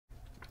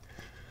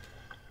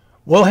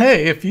Well,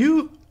 hey, if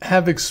you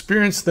have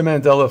experienced the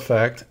Mandela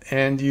effect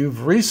and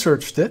you've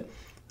researched it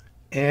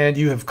and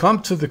you have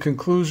come to the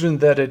conclusion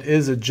that it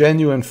is a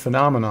genuine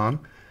phenomenon,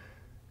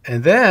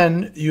 and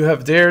then you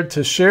have dared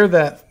to share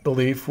that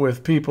belief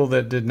with people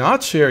that did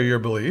not share your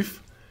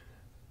belief,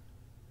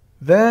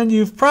 then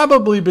you've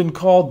probably been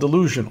called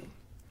delusional.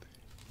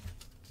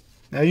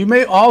 Now, you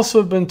may also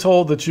have been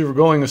told that you were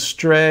going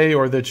astray,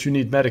 or that you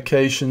need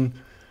medication,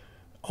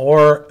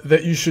 or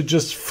that you should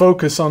just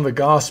focus on the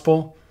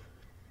gospel.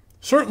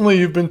 Certainly,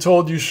 you've been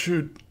told you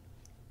should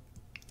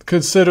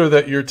consider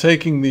that you're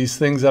taking these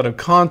things out of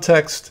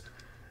context.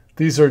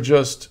 These are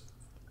just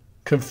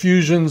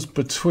confusions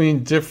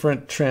between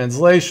different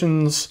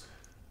translations,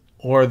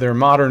 or they're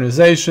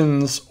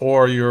modernizations,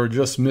 or you're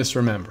just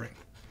misremembering.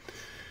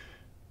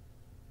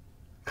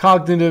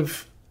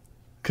 Cognitive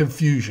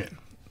confusion.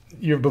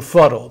 You're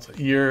befuddled.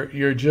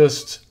 You're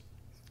just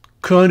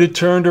kind of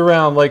turned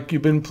around like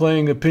you've been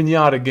playing a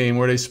piñata game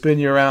where they spin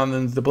you around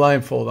and the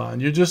blindfold on.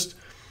 You're just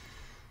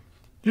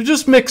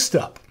mixed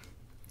up.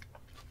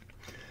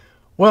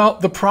 Well,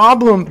 the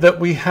problem that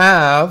we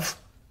have,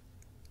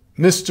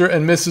 Mr.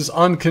 and Mrs.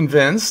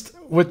 Unconvinced,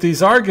 with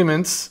these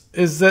arguments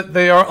is that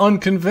they are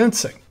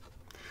unconvincing.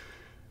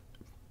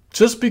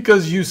 Just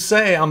because you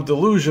say I'm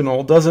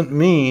delusional doesn't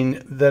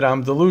mean that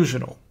I'm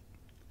delusional.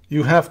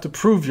 You have to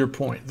prove your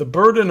point. The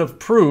burden of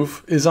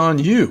proof is on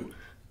you,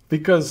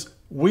 because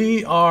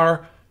we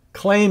are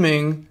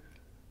claiming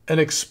an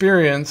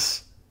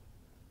experience,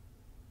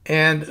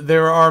 and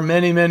there are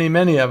many, many,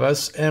 many of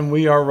us, and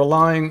we are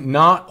relying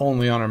not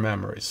only on our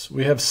memories.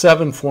 We have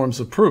 7 forms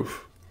of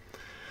proof.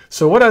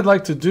 So what I'd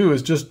like to do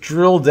is just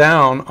drill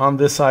down on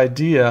this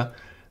idea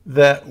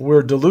that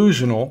we're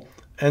delusional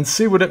and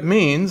see what it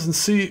means, and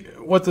see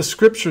what the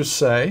scriptures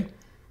say.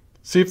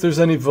 See if there's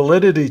any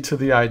validity to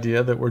the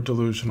idea that we're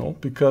delusional,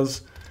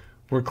 because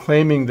we're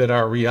claiming that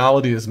our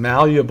reality is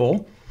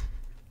malleable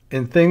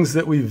and things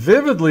that we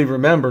vividly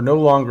remember no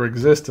longer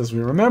exist as we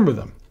remember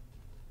them.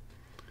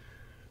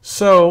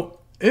 So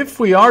if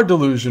we are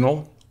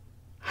delusional,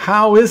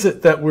 how is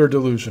it that we're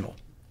delusional?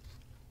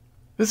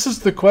 This is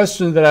the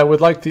question that I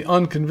would like the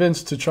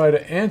unconvinced to try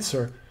to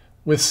answer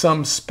with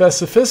some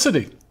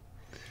specificity,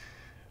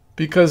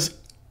 because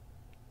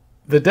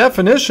the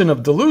definition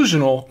of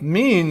delusional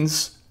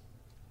means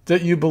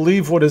that you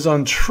believe what is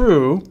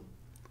untrue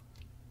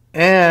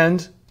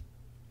and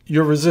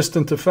you're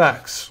resistant to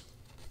facts.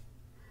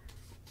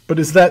 But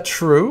is that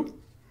true?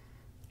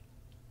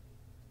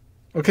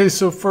 Okay,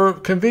 so for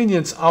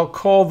convenience, I'll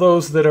call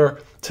those that are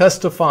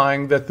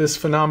testifying that this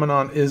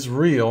phenomenon is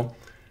real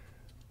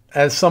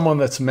as someone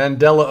that's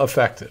Mandela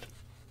affected.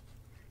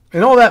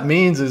 And all that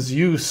means is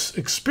you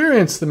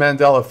experienced the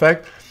Mandela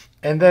effect,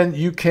 and then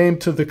you came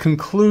to the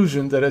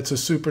conclusion that it's a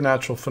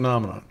supernatural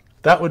phenomenon.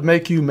 That would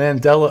make you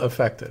Mandela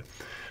affected.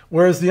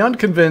 Whereas the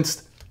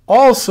unconvinced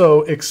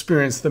also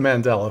experienced the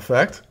Mandela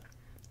effect,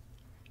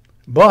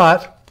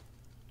 but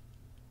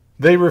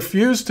they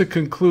refuse to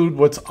conclude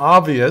what's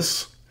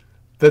obvious,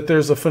 that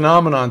there's a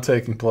phenomenon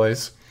taking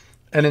place,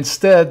 and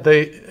instead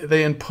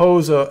they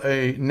impose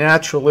a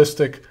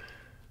naturalistic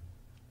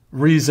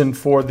reason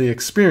for the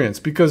experience.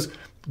 Because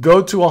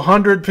go to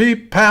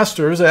 100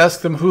 pastors,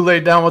 ask them who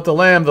laid down with the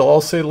lamb, they'll all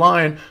say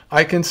lion.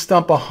 I can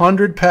stump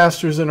 100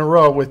 pastors in a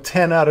row with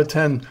 10 out of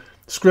 10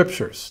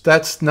 scriptures.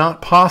 That's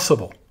not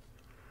possible.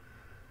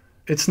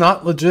 It's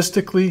not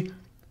logistically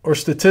or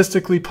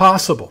statistically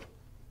possible.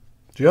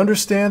 Do you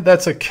understand?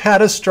 That's a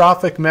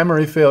catastrophic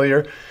memory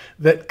failure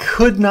that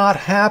could not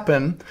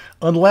happen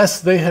unless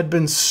they had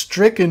been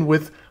stricken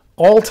with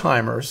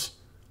Alzheimer's.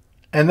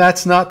 And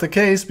that's not the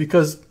case,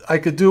 because I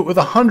could do it with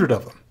 100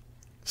 of them.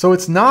 So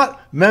it's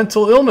not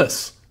mental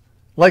illness.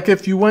 Like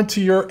if you went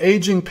to your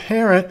aging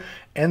parent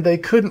and they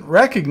couldn't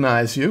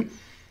recognize you,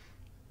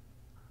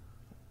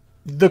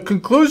 the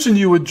conclusion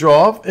you would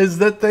draw is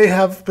that they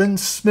have been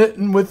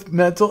smitten with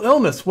mental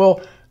illness.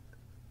 Well,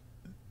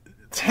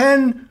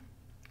 10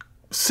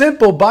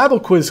 simple Bible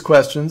quiz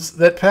questions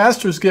that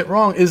pastors get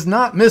wrong is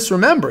not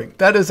misremembering.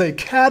 That is a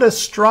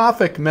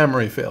catastrophic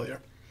memory failure.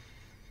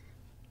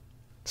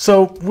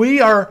 So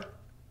we are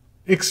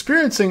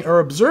experiencing or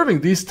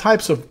observing these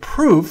types of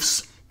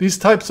proofs, these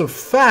types of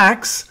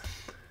facts,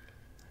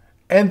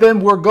 and then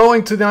we're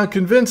going to the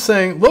unconvinced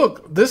saying,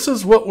 look, this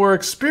is what we're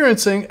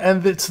experiencing,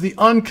 and it's the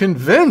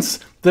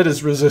unconvinced that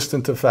is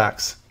resistant to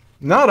facts,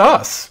 not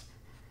us.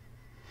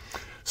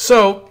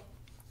 So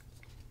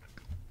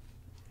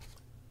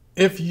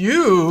if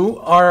you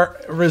are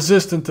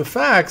resistant to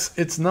facts,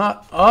 it's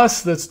not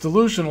us that's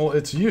delusional,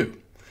 it's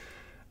you.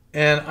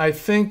 And I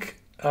think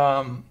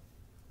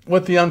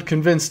what the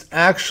unconvinced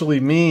actually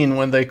mean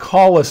when they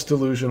call us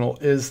delusional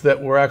is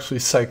that we're actually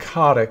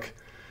psychotic,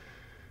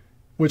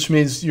 which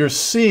means you're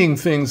seeing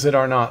things that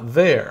are not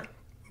there.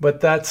 But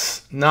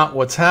that's not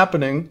what's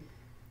happening,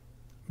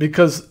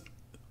 because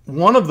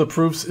one of the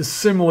proofs is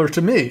similar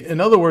to me. In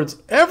other words,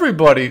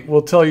 everybody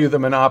will tell you the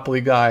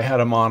Monopoly guy had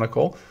a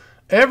monocle.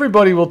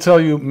 Everybody will tell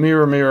you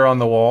mirror, mirror on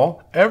the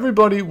wall.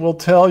 Everybody will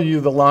tell you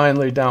the lion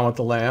lay down with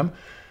the lamb,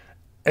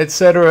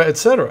 etc.,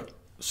 etc.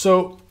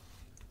 So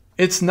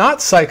It's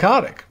not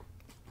psychotic.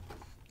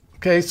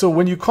 Okay, so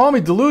when you call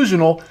me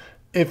delusional,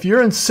 if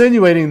you're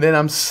insinuating that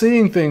I'm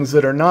seeing things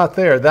that are not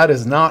there, that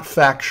is not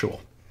factual.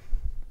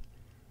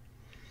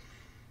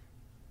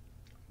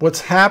 What's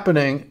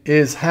happening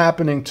is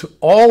happening to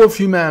all of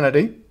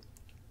humanity,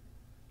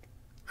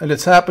 and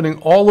it's happening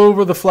all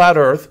over the flat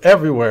earth,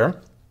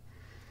 everywhere.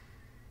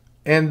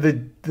 And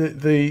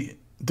the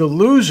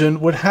delusion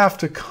would have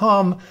to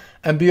come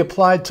and be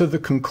applied to the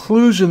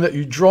conclusion that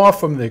you draw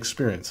from the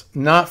experience,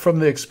 not from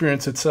the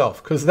experience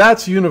itself, because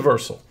that's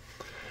universal.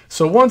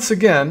 So once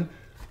again,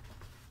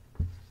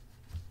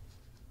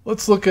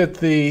 let's look at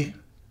the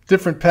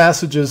different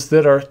passages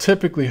that are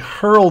typically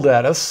hurled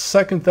at us.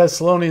 2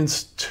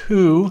 Thessalonians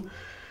 2,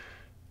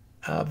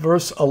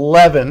 verse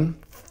 11.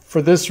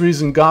 For this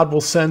reason, God will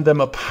send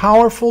them a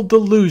powerful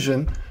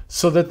delusion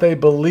so that they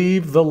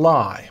believe the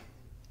lie.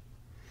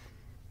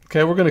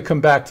 Okay, we're going to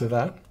come back to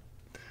that.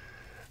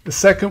 The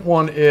second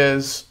one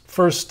is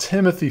 1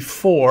 Timothy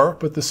 4,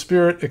 but the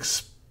Spirit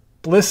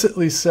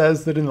explicitly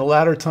says that in the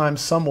latter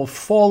times some will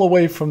fall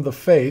away from the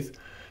faith,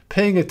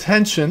 paying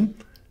attention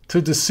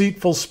to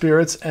deceitful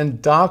spirits and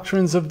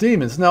doctrines of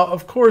demons. Now,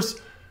 of course,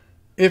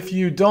 if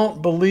you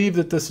don't believe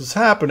that this is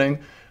happening,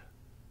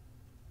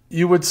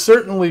 you would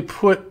certainly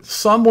put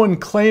someone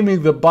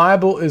claiming the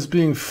Bible is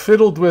being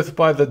fiddled with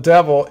by the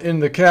devil in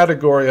the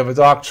category of a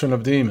doctrine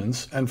of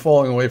demons and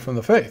falling away from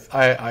the faith.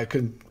 I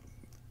could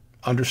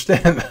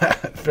understand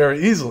that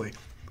very easily.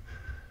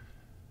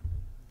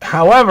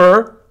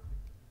 However,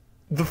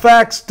 the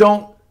facts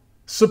don't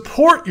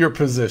support your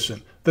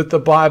position that the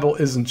Bible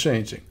isn't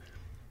changing.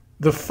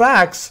 The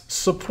facts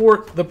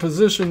support the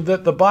position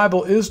that the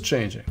Bible is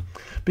changing,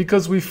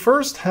 because we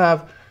first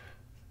have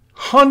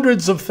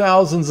hundreds of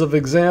thousands of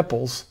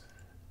examples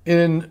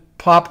in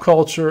pop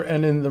culture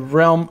and in the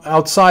realm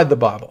outside the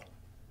Bible.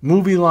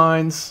 Movie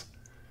lines,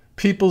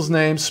 people's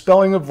names,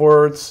 spelling of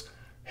words,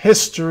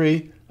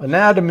 history,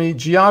 anatomy,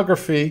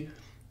 geography,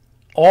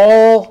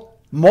 all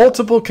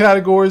multiple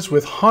categories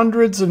with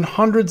hundreds and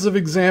hundreds of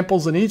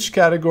examples in each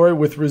category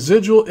with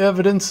residual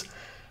evidence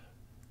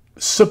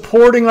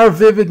supporting our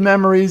vivid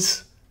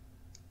memories.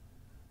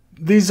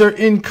 These are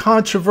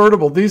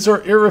incontrovertible. These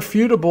are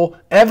irrefutable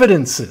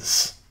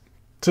evidences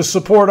to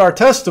support our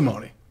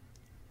testimony.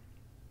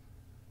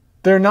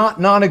 They're not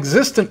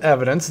non-existent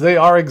evidence. They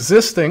are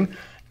existing,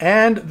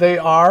 and they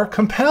are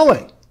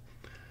compelling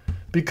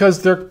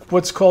because they're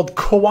what's called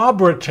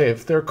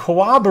corroborative. They're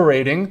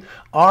corroborating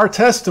our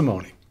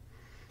testimony.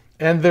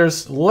 And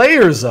there's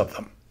layers of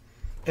them.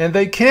 And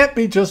they can't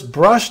be just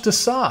brushed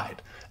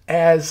aside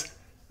as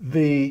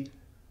the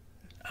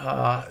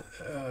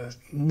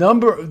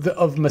number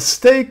of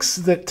mistakes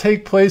that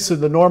take place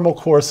in the normal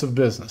course of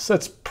business.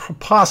 That's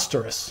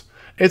preposterous.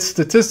 It's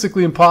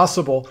statistically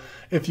impossible.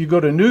 If you go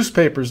to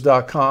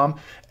newspapers.com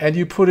and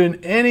you put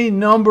in any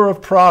number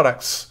of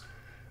products,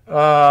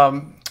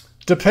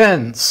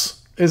 depends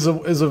is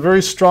a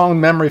very strong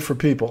memory for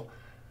people.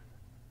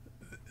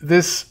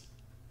 This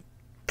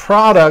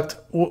product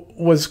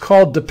was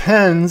called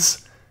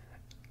Depends,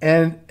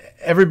 and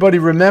everybody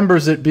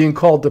remembers it being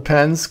called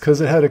Depends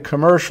because it had a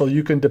commercial.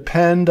 You can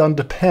depend on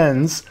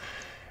Depends,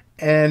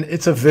 and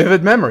it's a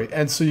vivid memory.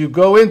 And so you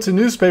go into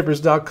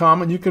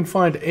newspapers.com and you can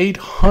find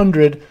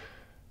 800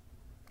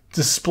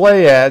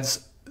 display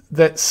ads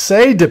that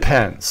say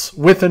Depends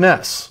with an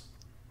S,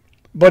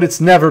 but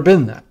it's never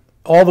been that.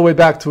 All the way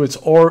back to its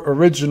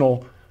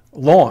original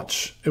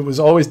launch, it was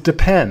always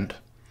Depend.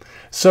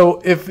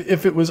 So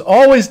if it was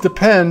always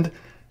Depend,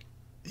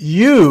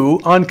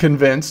 you,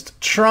 unconvinced,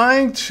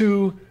 trying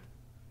to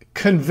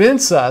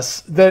convince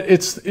us that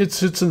it's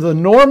in the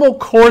normal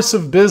course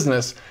of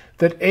business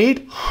that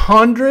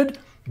 800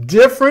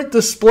 different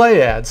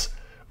display ads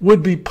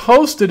would be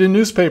posted in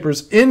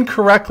newspapers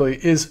incorrectly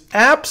is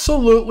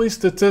absolutely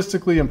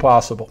statistically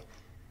impossible.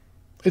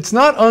 It's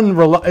not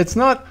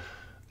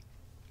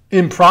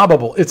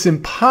improbable. It's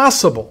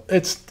impossible.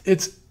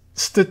 It's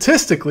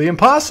statistically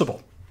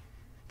impossible,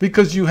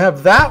 because you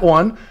have that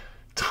one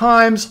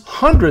times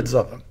hundreds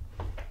of them.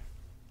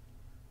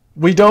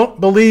 We don't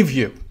believe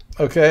you,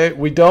 okay?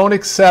 We don't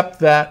accept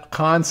that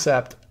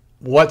concept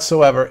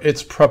whatsoever.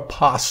 It's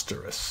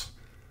preposterous.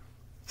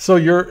 So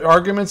your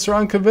arguments are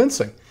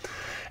unconvincing.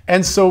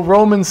 And so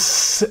Romans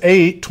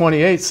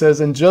 8:28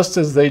 says, and just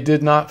as they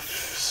did not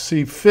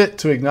see fit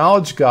to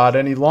acknowledge God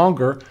any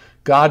longer,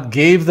 God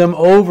gave them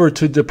over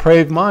to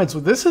depraved minds.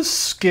 Well, this is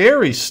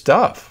scary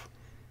stuff.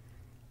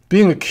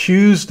 Being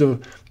accused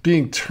of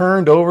being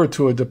turned over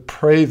to a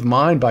depraved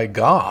mind by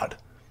God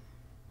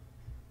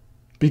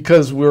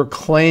because we're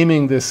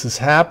claiming this is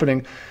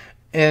happening.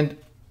 And,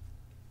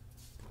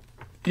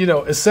 you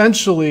know,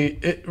 essentially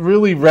it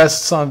really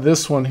rests on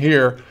this one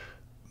here,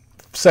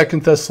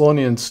 2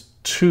 Thessalonians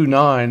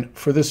 2:9.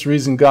 For this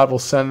reason, God will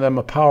send them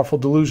a powerful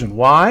delusion.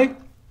 Why?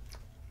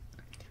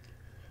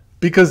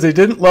 Because they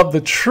didn't love the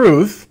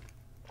truth.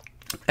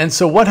 And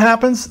so what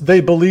happens?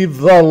 They believe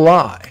the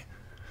lie.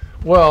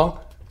 Well,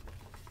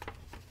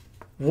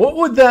 what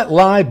would that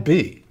lie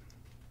be?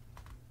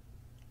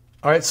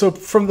 All right, so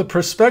from the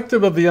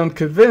perspective of the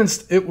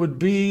unconvinced, it would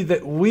be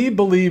that we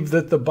believe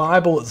that the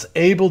Bible is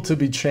able to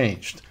be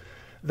changed.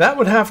 That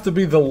would have to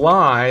be the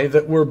lie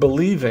that we're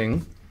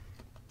believing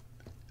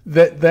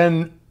that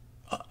then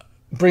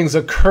brings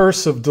a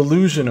curse of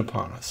delusion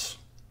upon us.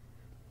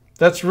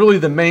 That's really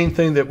the main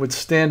thing that would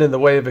stand in the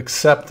way of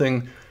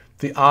accepting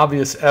the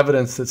obvious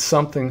evidence that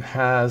something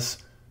has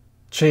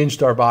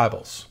changed our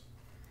Bibles.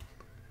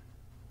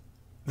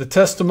 The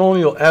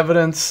testimonial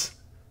evidence,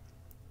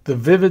 the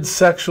vivid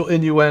sexual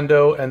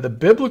innuendo, and the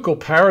biblical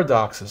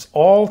paradoxes,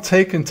 all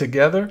taken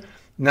together,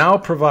 now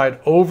provide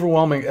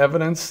overwhelming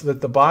evidence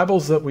that the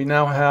Bibles that we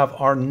now have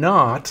are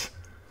not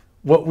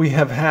what we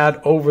have had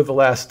over the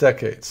last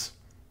decades.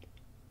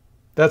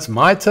 That's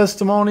my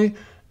testimony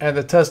and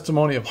the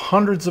testimony of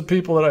hundreds of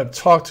people that I've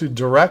talked to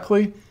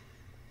directly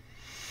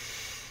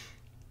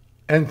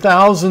and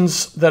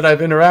thousands that I've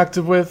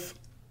interacted with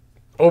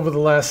over the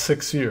last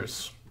 6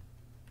 years.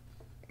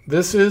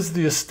 This is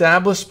the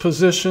established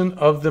position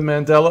of the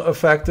Mandela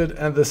affected,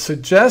 and the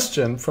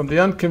suggestion from the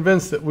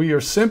unconvinced that we are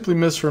simply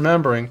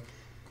misremembering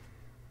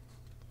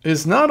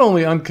is not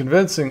only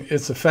unconvincing,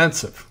 it's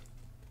offensive.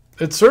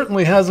 It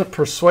certainly hasn't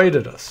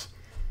persuaded us.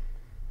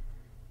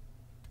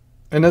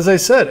 And as I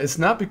said, it's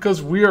not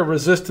because we are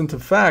resistant to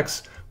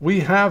facts.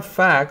 We have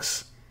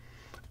facts,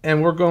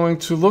 and we're going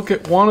to look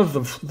at one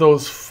of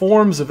those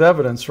forms of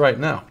evidence right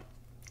now.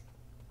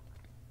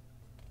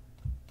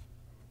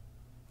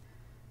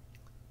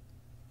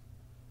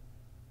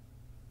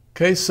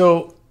 Okay,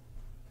 so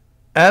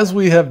as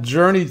we have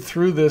journeyed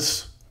through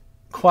this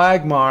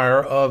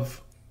quagmire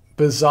of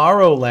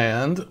bizarro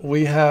land,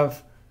 we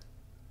have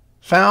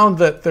found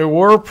that there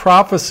were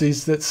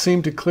prophecies that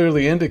seemed to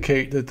clearly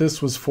indicate that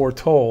this was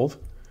foretold.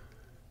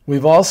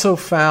 We've also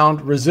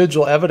found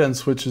residual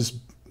evidence, which is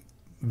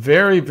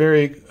very,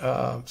 very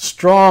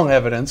strong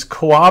evidence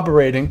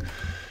corroborating,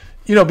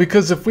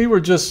 because if we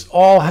were just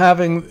all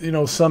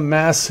having, some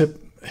mass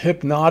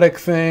hypnotic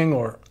thing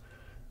or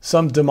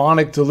some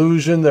demonic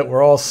delusion that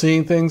we're all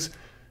seeing things,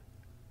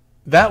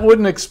 that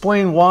wouldn't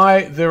explain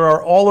why there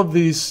are all of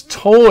these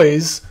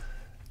toys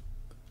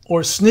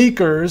or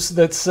sneakers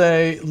that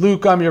say,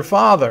 Luke, I'm your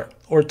father,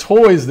 or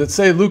toys that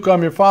say, Luke,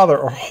 I'm your father,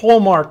 or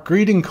Hallmark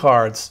greeting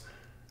cards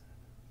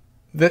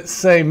that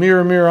say,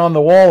 mirror, mirror on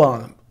the wall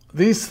on them.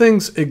 These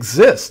things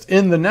exist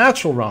in the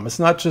natural realm. It's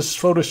not just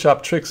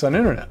Photoshop tricks on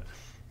internet.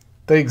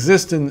 They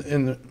exist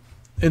in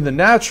the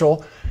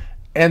natural,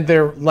 and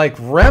they're like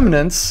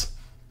remnants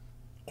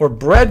or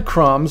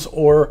breadcrumbs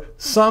or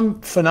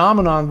some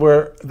phenomenon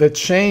where the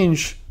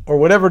change or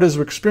whatever it is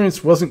we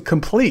experienced wasn't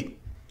complete.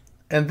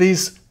 And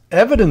these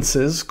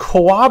evidences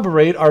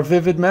corroborate our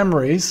vivid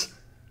memories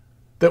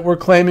that we're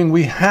claiming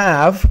we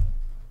have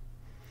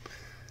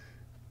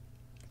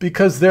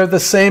because they're the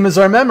same as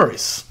our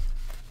memories.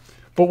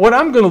 But what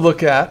I'm going to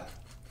look at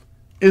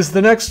is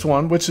the next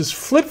one, which is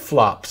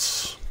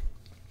flip-flops.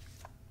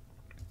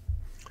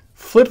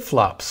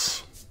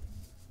 Flip-flops.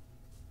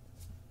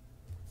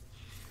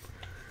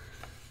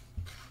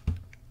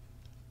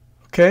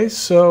 Okay,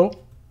 so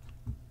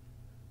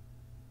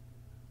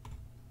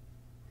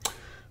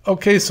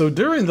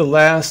during the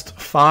last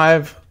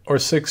 5 or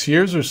 6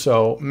 years or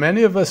so,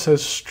 many of us have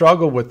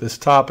struggled with this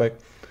topic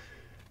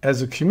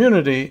as a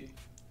community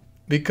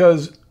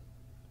because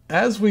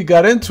as we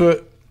got into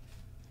it,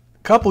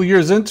 a couple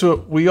years into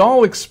it, we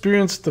all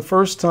experienced the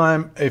first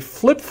time a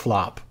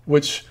flip-flop,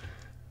 which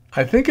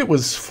I think it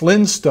was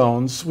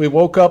Flintstones. We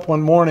woke up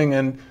one morning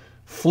and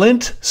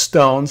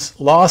Flintstones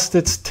lost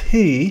its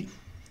T,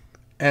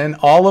 and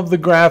all of the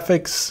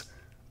graphics,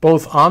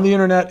 both on the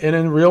internet and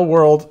in real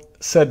world,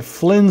 said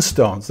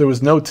Flintstones. There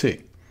was no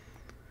T.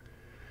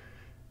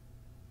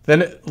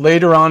 Then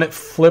later on it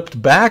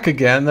flipped back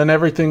again. Then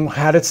everything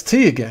had its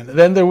T again.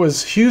 Then there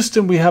was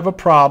Houston, we have a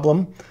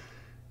problem.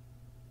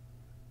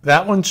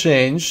 That one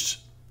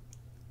changed.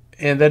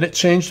 And then it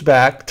changed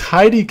back.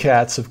 Tidy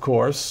Cats, of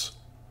course.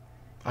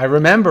 I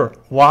remember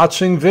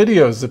watching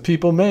videos that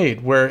people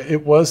made where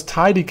it was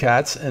Tidy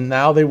Cats, and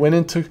now they went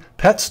into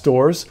pet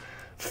stores,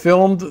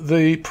 filmed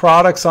the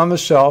products on the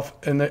shelf,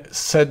 and it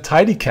said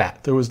Tidy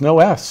Cat. There was no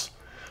S.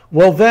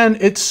 Well, then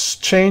it's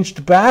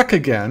changed back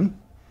again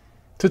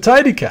to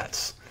Tidy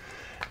Cats.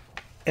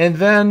 And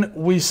then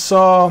we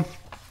saw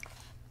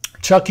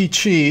Chuck E.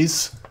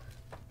 Cheese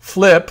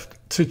flip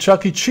to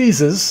Chuck E.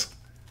 Cheese's,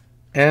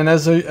 and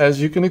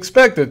as you can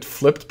expect, it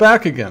flipped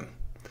back again.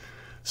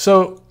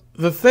 So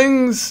the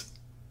things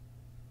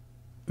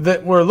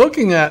that we're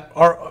looking at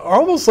are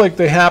almost like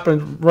they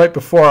happened right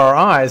before our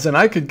eyes, and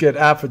I could get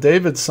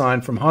affidavits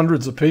signed from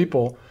hundreds of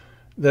people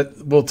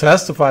that will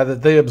testify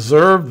that they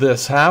observed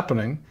this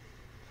happening.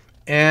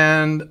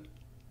 And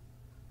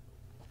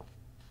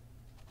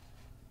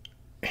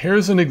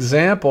here's an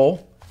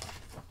example,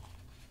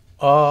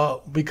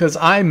 because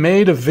I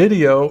made a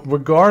video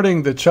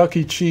regarding the Chuck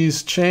E.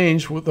 Cheese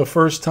change the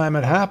first time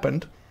it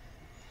happened.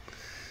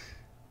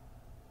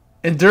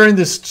 And during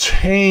this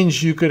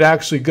change, you could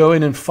actually go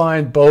in and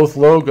find both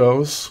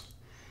logos.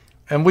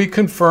 And we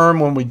confirm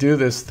when we do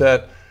this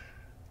that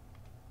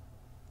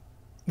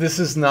this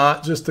is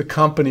not just a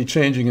company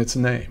changing its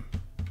name,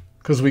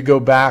 because we go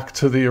back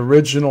to the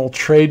original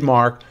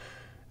trademark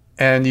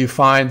and you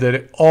find that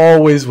it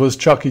always was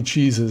Chuck E.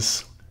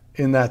 Cheese's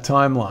in that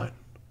timeline.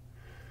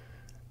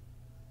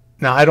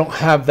 Now, I don't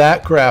have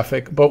that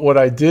graphic, but what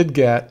I did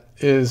get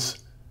is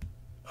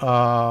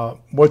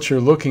what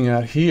you're looking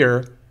at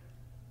here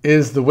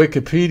is the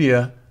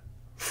Wikipedia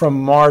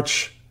from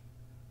March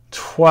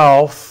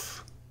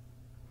 12th.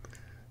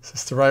 Is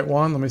this the right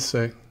one? Let me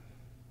see.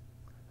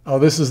 Oh,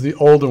 this is the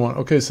older one.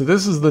 Okay, so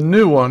this is the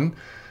new one.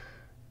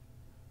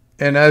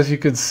 And as you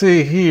can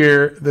see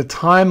here, the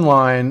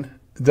timeline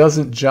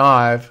doesn't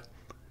jive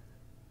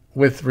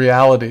with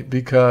reality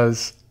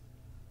because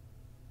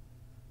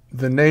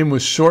the name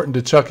was shortened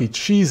to Chuck E.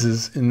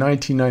 Cheese's in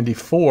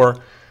 1994.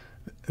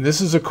 This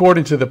is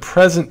according to the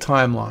present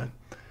timeline.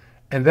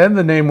 And then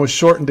the name was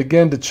shortened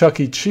again to Chuck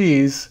E.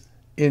 Cheese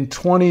in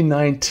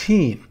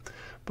 2019.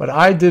 But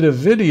I did a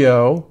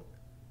video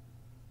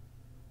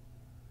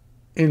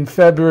in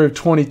February of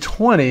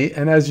 2020,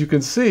 and as you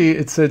can see,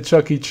 it said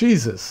Chuck E.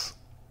 Cheese's.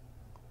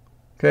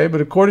 Okay,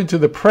 but according to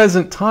the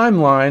present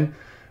timeline,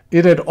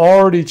 it had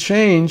already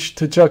changed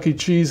to Chuck E.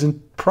 Cheese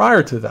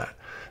prior to that.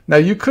 Now,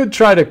 you could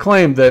try to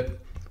claim that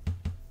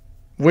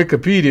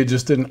Wikipedia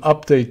just didn't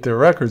update their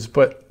records,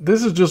 but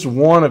this is just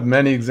one of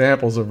many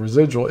examples of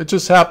residual. It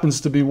just happens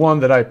to be one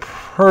that I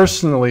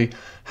personally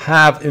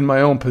have in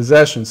my own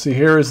possession. See,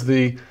 here is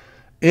the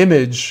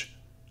image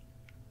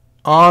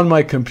on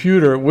my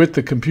computer with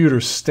the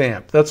computer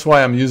stamp. That's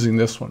why I'm using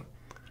this one.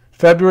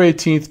 February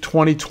 18th,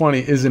 2020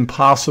 is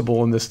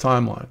impossible in this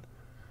timeline.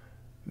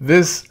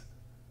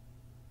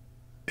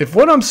 If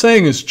what I'm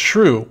saying is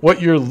true,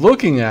 what you're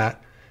looking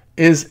at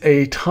is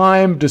a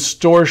time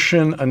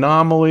distortion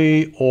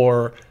anomaly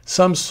or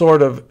some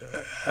sort of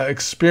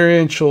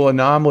experiential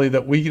anomaly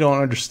that we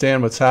don't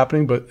understand what's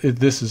happening, but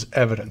this is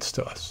evidence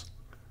to us.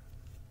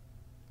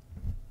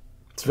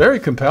 It's very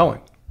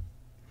compelling.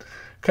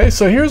 Okay,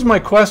 so here's my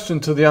question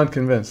to the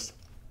unconvinced.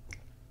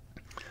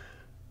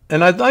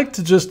 And I'd like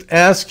to just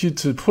ask you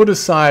to put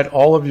aside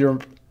all of your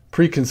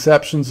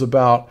preconceptions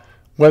about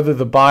whether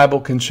the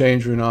Bible can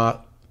change or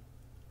not,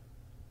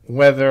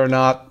 whether or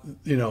not,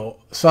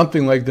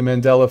 something like the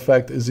Mandela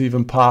effect is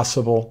even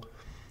possible,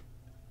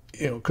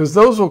 because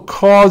those will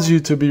cause you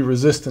to be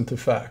resistant to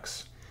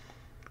facts.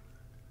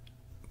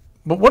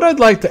 But what I'd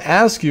like to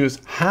ask you is,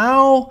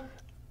 how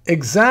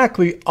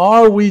exactly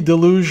are we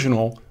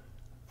delusional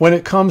when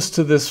it comes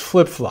to this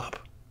flip-flop?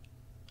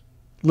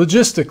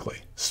 Logistically,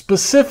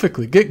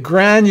 specifically, get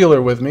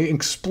granular with me,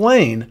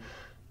 explain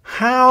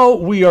how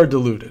we are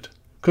deluded.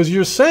 Because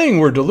you're saying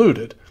we're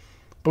deluded,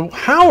 but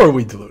how are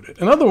we deluded?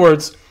 In other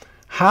words,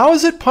 how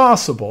is it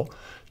possible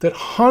that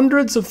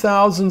hundreds of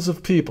thousands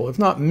of people, if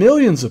not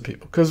millions of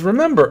people, because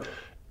remember,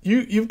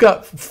 you've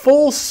got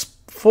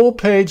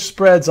full-page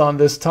spreads on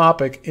this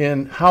topic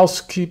in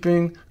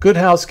Housekeeping, Good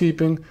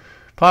Housekeeping,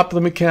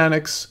 Popular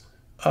Mechanics,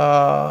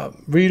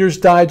 Reader's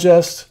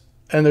Digest,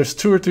 and there's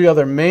 2 or 3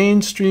 other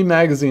mainstream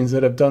magazines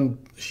that have done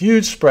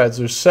huge spreads.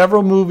 There's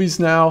several movies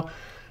now.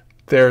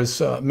 There's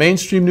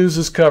mainstream news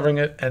is covering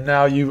it, and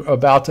now you're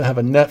about to have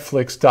a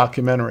Netflix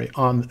documentary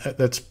on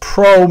that's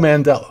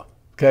pro-Mandela.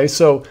 Okay,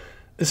 so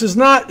this is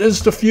not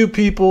just a few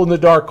people in the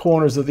dark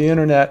corners of the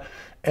internet,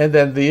 and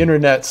then the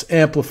internet's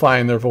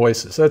amplifying their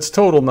voices. That's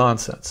total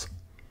nonsense.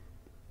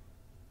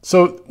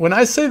 So when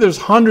I say there's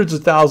hundreds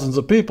of thousands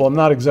of people, I'm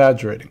not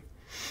exaggerating.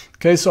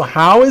 Okay, so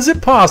how is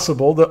it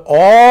possible that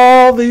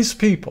all these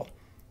people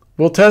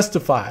will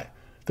testify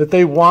that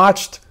they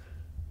watched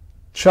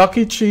Chuck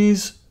E.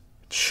 Cheese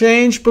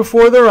change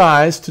before their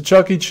eyes to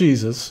Chuck E.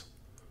 Cheese's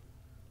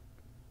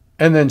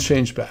and then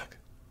change back?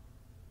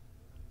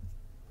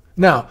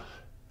 Now,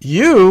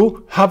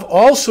 you have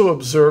also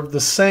observed the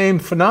same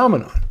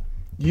phenomenon.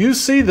 You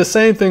see the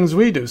same things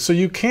we do. So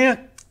you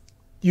can't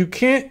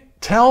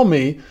tell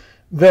me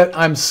that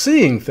I'm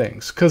seeing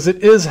things, because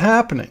it is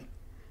happening.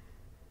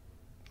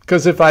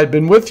 Because if I'd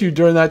been with you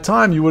during that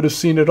time, you would have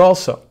seen it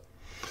also.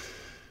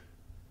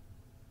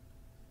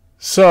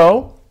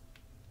 So,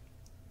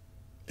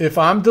 if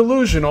I'm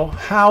delusional,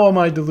 how am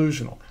I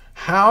delusional?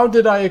 How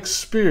did I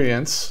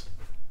experience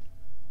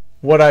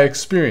what I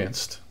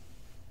experienced?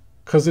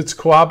 Because it's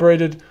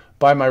corroborated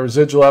by my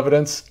residual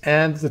evidence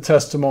and the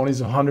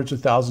testimonies of hundreds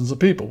of thousands of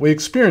people. We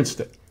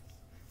experienced it.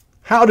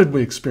 How did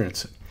we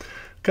experience it?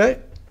 Okay?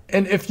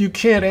 And if you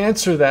can't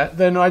answer that,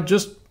 then I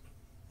just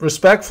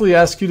respectfully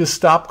ask you to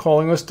stop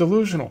calling us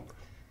delusional.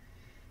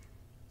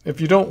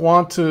 If you don't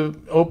want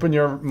to open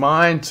your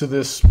mind to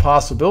this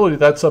possibility,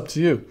 that's up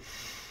to you.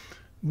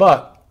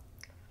 But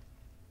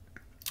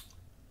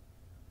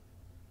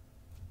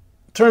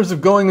in terms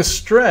of going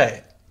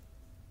astray,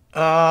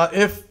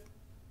 if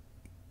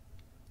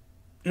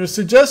you're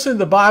suggesting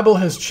the Bible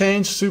has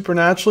changed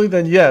supernaturally,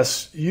 then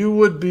yes, you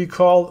would be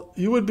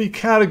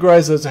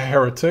categorized as a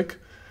heretic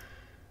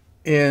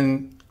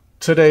in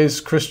today's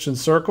Christian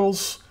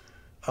circles.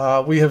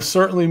 We have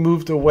certainly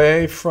moved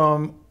away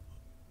from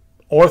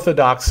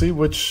orthodoxy,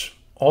 which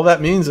all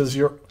that means is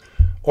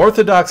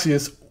orthodoxy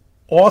is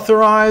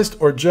authorized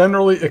or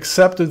generally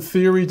accepted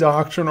theory,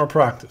 doctrine, or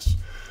practice.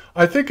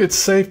 I think it's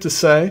safe to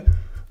say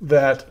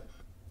that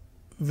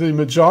the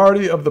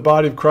majority of the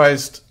body of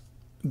Christ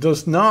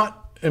does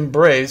not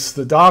embrace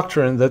the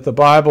doctrine that the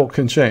Bible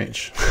can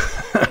change,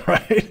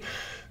 right?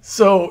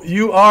 So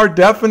you are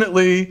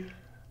definitely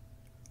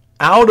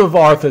out of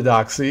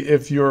orthodoxy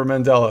if you're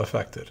Mandela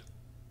affected.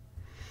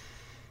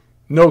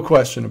 No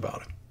question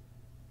about it.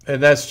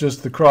 And that's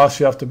just the cross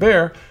you have to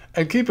bear.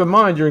 And keep in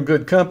mind, you're in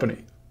good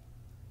company.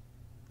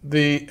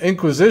 The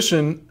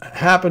Inquisition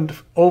happened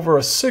over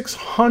a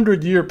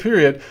 600-year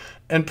period,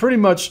 and pretty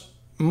much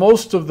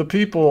most of the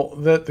people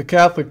that the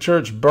Catholic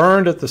Church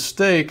burned at the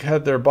stake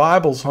had their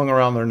Bibles hung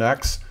around their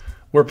necks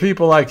were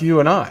people like you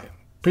and I,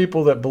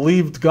 people that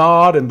believed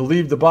God and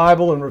believed the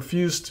Bible and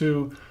refused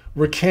to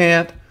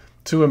recant,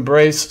 to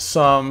embrace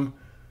some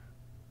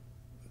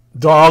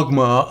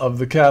dogma of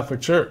the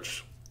Catholic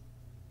Church.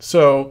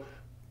 So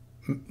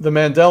the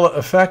Mandela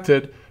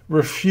affected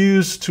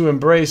refused to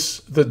embrace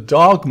the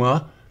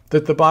dogma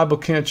that the Bible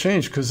can't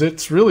change, because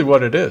it's really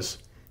what it is.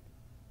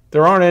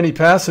 There aren't any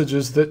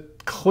passages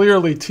that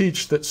clearly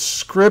teach that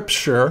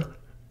Scripture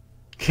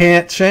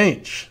can't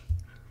change.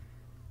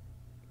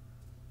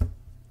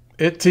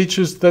 It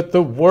teaches that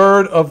the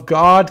Word of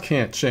God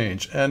can't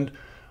change. And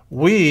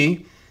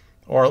we,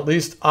 or at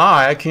least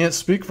I can't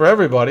speak for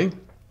everybody,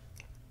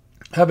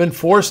 have been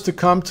forced to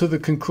come to the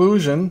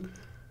conclusion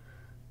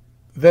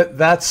that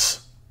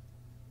that's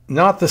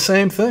not the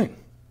same thing.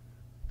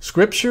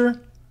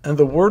 Scripture and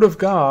the Word of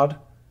God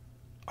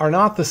are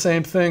not the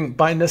same thing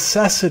by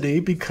necessity,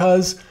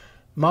 because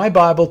my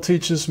Bible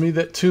teaches me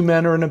that 2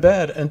 men are in a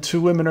bed and 2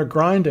 women are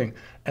grinding,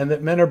 and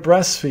that men are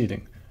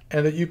breastfeeding,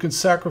 and that you can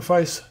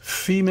sacrifice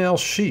female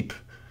sheep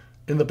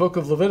in the book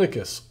of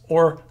Leviticus,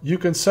 or you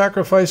can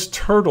sacrifice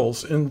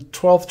turtles in the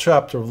 12th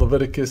chapter of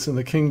Leviticus in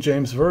the King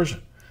James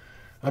Version.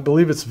 I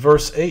believe it's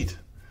verse 8.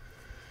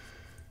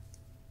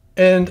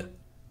 And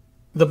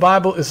the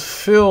Bible is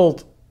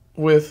filled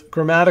with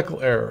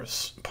grammatical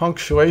errors,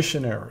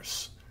 punctuation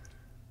errors,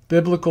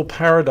 biblical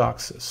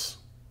paradoxes,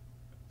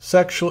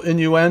 sexual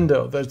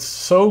innuendo that's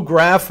so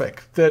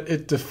graphic that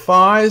it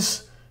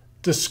defies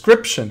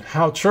description.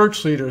 How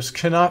church leaders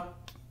cannot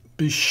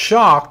be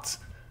shocked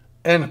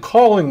and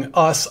calling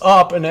us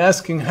up and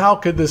asking, how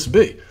could this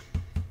be?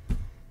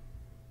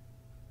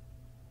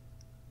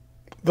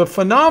 The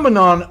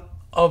phenomenon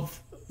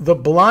of the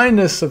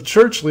blindness of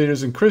church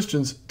leaders and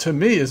Christians, to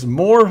me, is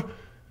more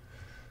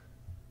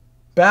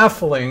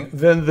baffling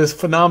than this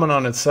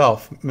phenomenon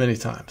itself many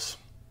times.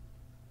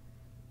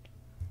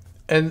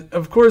 And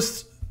of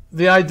course,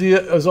 the idea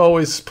is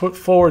always put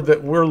forward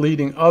that we're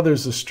leading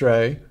others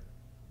astray.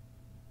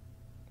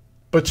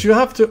 But you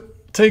have to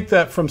take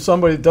that from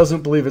somebody that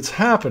doesn't believe it's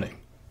happening,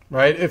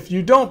 right? If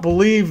you don't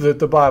believe that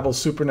the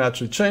Bible's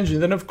supernaturally changing,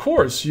 then of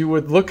course you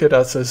would look at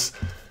us as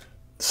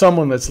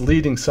someone that's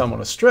leading someone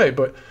astray.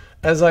 But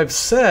as I've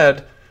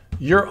said,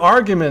 your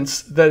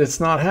arguments that it's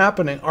not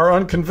happening are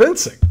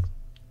unconvincing.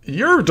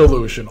 You're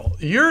delusional.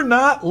 You're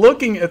not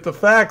looking at the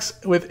facts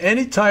with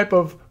any type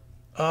of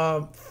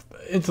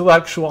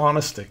intellectual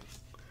honesty.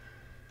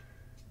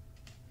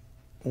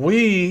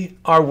 We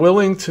are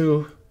willing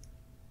to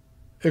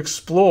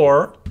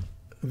explore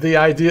the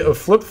idea of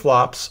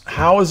flip-flops.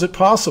 How is it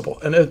possible?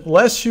 And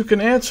unless you can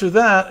answer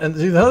that and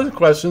the other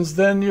questions,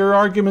 then your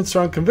arguments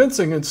are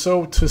unconvincing. And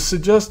so to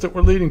suggest that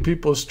we're leading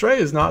people astray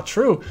is not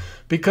true,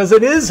 because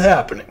it is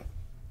happening.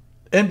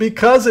 And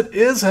because it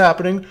is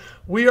happening,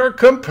 we are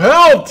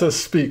compelled to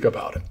speak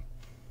about it.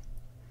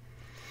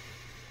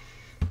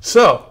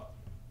 So,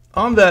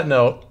 on that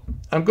note,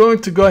 I'm going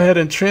to go ahead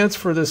and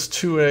transfer this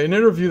to an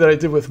interview that I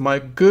did with my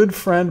good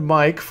friend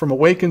Mike from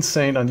Awakened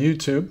Saint on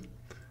YouTube.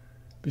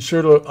 Be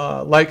sure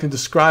to like and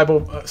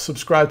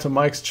subscribe to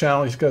Mike's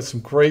channel. He's got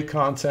some great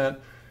content.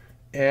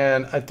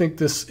 And I think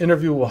this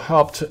interview will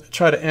help to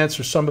try to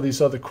answer some of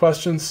these other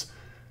questions.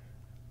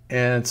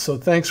 And so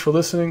thanks for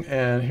listening,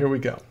 and here we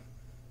go.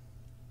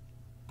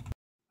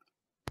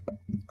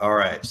 All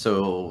right,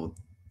 so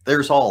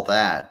there's all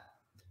that.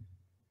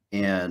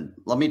 And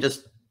let me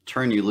just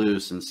turn you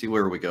loose and see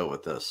where we go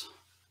with this.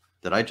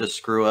 Did I just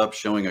screw up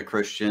showing a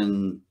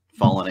Christian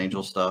fallen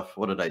angel stuff?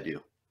 What did I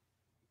do?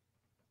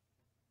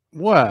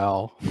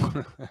 Well,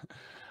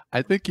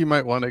 I think you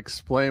might want to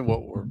explain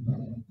what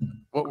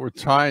we're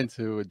trying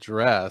to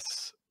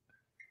address,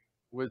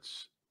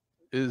 which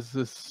is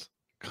this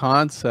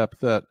concept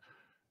that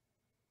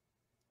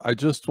I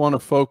just want to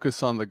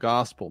focus on the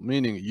gospel,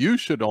 meaning you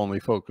should only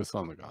focus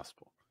on the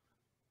gospel.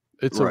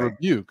 It's a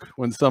rebuke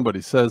when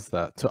somebody says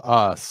that to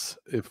us.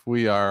 If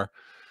we are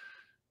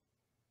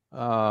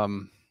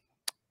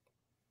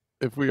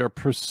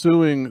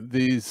pursuing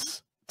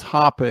these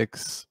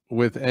topics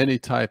with any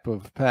type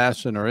of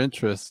passion or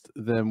interest,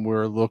 then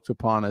we're looked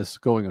upon as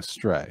going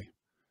astray.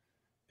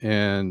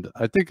 And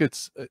I think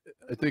it's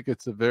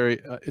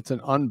it's an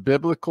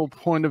unbiblical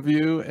point of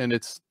view, and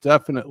it's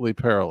definitely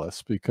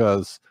perilous,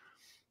 because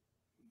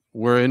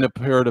we're in a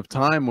period of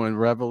time when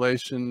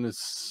revelation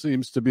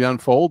seems to be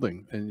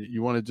unfolding, and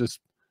you want to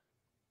just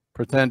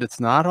pretend it's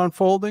not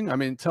unfolding? I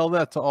mean, tell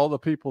that to all the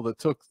people that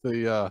took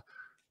the,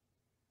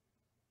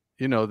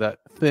 that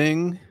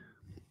thing.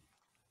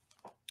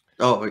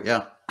 Oh,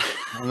 yeah.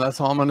 And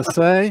that's all I'm going to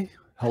say.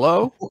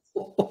 Hello?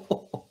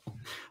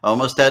 I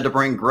almost had to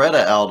bring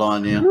Greta out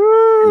on you.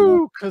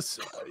 Woo! Because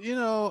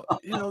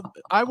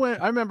I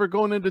remember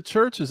going into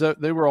churches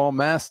that they were all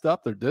masked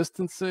up, they're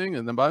distancing,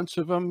 and a bunch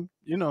of them,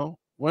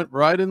 went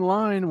right in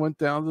line, went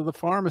down to the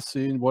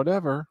pharmacy and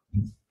whatever.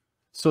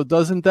 So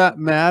doesn't that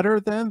matter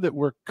then that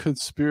we're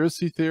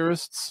conspiracy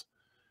theorists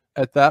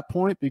at that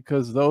point?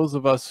 Because those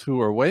of us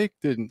who are awake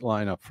didn't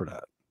line up for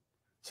that.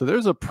 So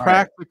there's a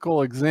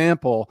practical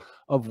example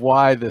of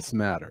why this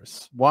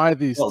matters, why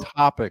these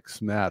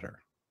topics matter.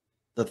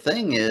 The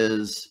thing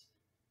is,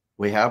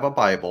 we have a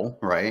Bible,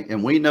 right?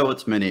 And we know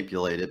it's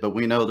manipulated, but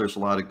we know there's a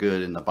lot of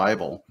good in the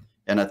Bible.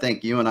 And I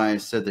think you and I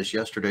said this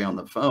yesterday on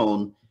the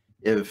phone.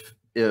 If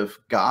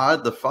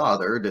God the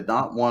Father did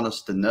not want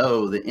us to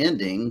know the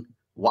ending,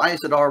 why is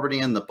it already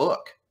in the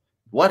book?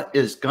 What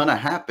is going to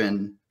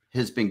happen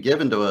has been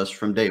given to us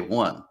from day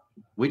one.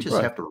 We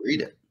just have to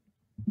read it,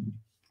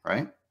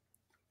 right?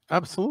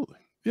 Absolutely.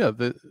 Yeah.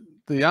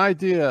 The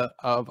idea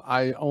of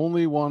I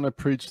only want to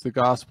preach the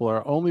gospel or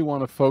I only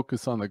want to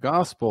focus on the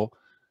gospel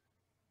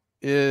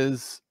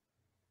is,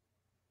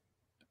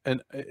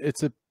 and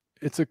it's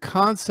a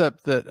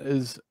concept that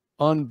is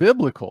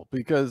unbiblical,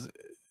 because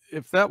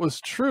if that was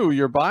true,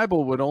 your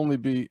Bible would only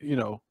be,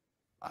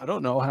 I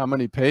don't know how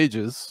many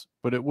pages,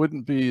 but it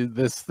wouldn't be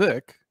this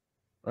thick,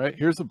 right?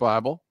 Here's a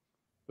Bible.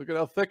 Look at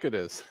how thick it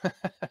is.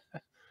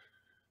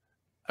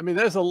 I mean,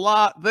 there's a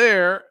lot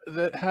there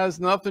that has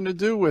nothing to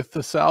do with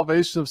the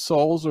salvation of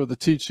souls or the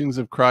teachings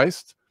of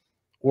Christ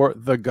or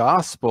the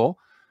gospel.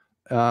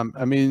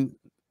 I mean,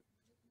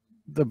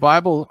 the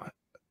Bible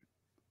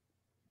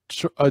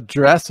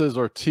addresses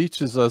or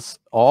teaches us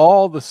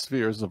all the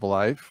spheres of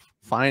life: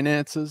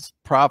 finances,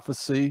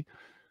 prophecy,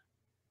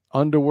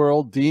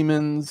 underworld,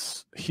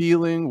 demons,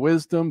 healing,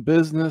 wisdom,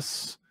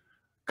 business,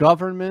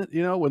 government,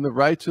 when the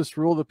righteous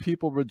rule, the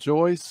people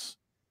rejoice.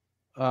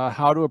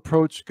 How to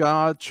approach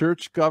God,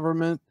 church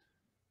government,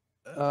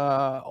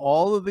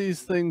 all of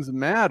these things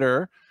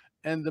matter.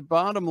 And the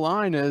bottom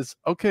line is,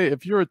 okay,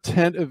 if you're a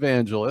tent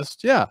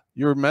evangelist,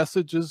 your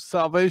message is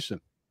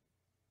salvation.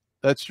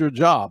 That's your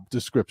job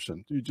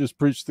description. You just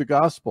preach the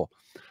gospel.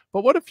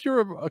 But what if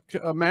you're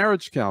a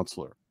marriage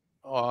counselor?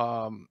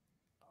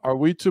 Are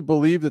we to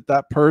believe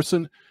that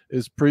person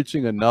is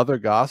preaching another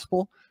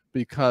gospel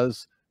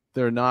because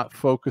they're not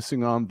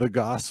focusing on the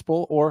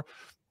gospel? Or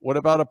what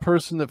about a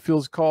person that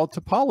feels called to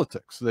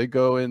politics? They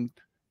go in,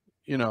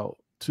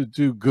 to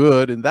do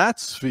good in that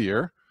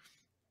sphere.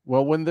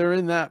 Well, when they're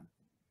in that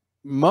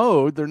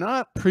mode, they're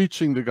not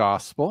preaching the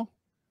gospel.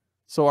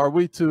 So are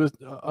we to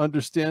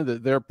understand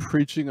that they're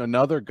preaching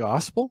another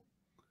gospel?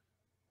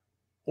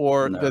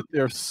 Or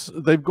that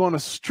they've gone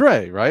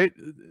astray, right?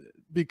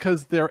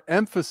 Because their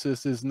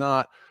emphasis is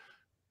not,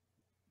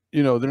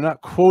 they're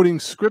not quoting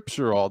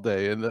scripture all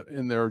day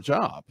in their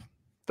job.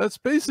 That's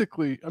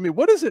basically, I mean,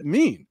 what does it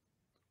mean?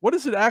 What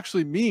does it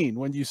actually mean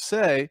when you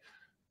say,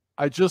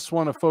 I just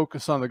want to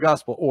focus on the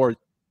gospel? Or,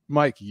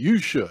 Mike, you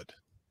shouldn't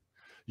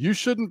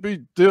be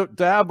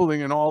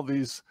dabbling in all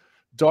these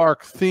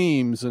dark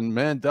themes and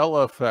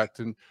Mandela effect,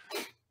 and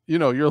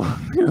you're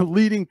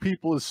leading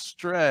people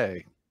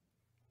astray.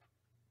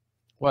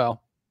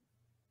 Well,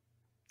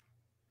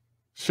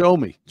 show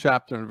me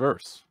chapter and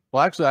verse.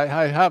 Well, actually,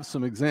 I have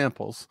some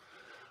examples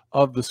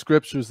of the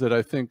scriptures that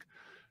I think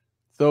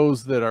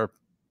those that are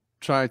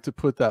trying to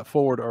put that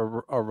forward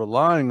are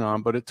relying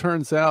on. But it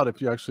turns out,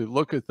 if you actually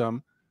look at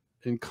them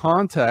in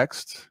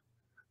context,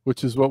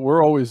 which is what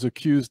we're always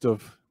accused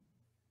of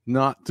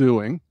not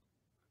doing,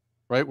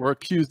 right? We're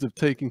accused of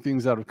taking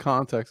things out of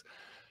context.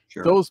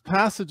 Sure. Those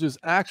passages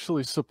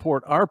actually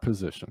support our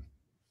position,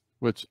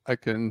 which I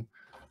can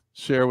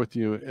share with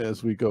you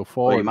as we go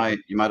forward. Well,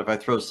 you might if I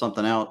throw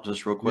something out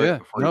just real quick? Yeah.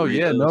 Go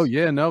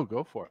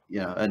for it.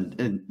 Yeah,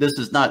 and this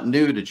is not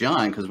new to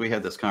John, because we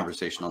had this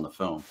conversation on the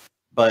phone.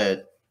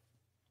 But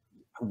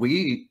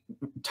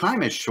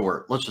time is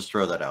short. Let's just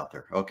throw that out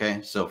there.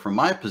 Okay. So from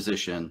my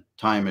position,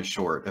 time is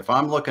short. If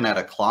I'm looking at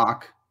a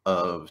clock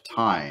of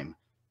time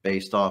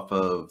based off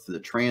of the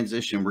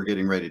transition we're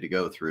getting ready to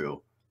go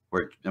through,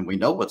 and we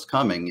know what's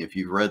coming. If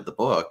you've read the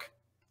book,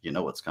 you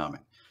know what's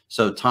coming.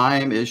 So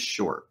time is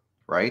short,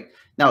 right?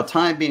 Now,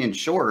 time being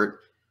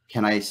short,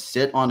 can I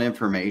sit on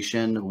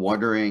information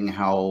wondering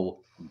how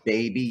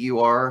baby you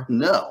are?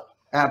 No,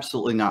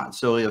 absolutely not.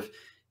 So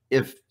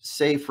if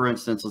say, for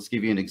instance, let's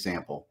give you an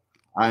example.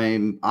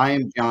 I'm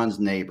John's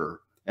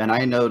neighbor, and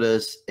I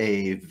notice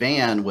a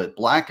van with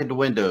blackened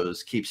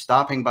windows keeps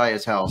stopping by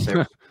his house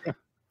every day.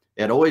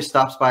 It always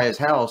stops by his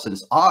house, and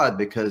it's odd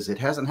because it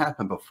hasn't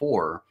happened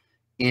before.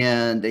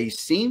 And they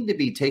seem to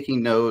be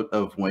taking note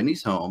of when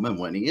he's home and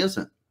when he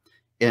isn't.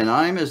 And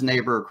I'm his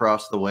neighbor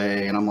across the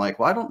way, and I'm like,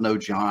 well, I don't know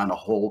John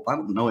I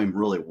don't know him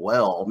really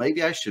well.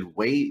 Maybe I should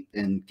wait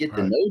and get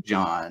to know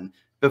John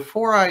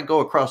before I go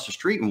across the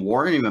street and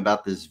warn him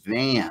about this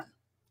van,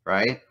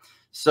 right?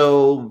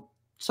 So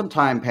some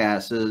time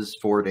passes,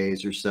 4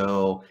 days or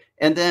so,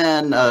 and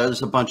then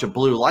there's a bunch of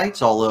blue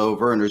lights all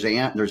over, and there's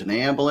an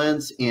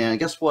ambulance, and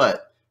guess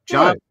what?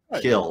 John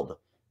killed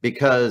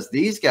because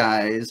these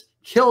guys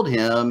killed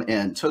him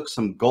and took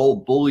some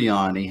gold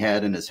bullion he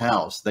had in his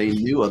house. They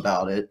knew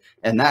about it,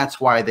 and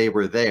that's why they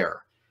were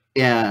there.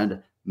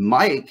 And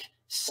Mike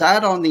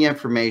sat on the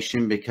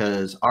information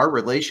because our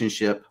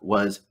relationship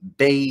was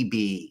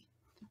baby.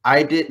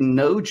 I didn't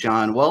know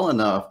John well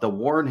enough to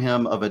warn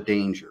him of a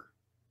danger.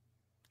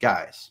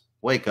 Guys,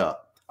 wake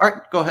up. All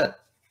right, go ahead.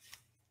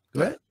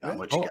 Go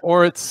ahead.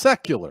 Or it's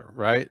secular,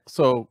 right?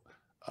 So,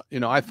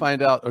 I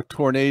find out a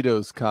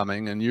tornado's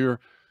coming and you're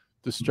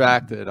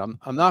distracted. I'm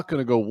not going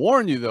to go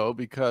warn you, though,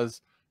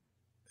 because,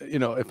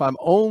 if I'm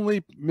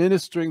only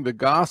ministering the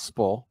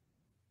gospel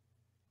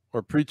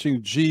or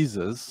preaching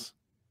Jesus,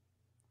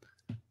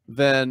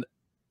 then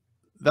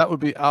that would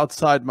be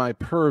outside my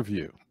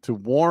purview to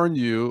warn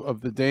you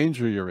of the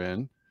danger you're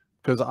in,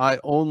 because I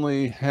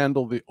only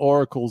handle the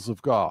oracles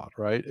of God,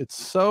 right? It's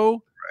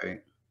so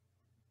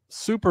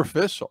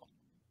superficial.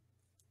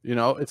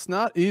 It's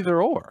not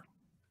either or.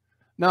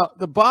 Now,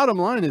 the bottom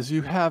line is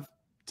you have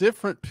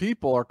different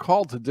people are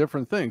called to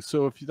different things.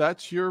 So if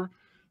that's your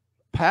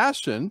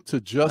passion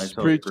to just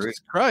preach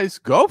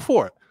Christ, go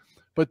for it.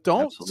 But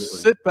don't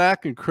sit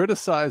back and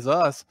criticize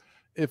us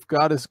if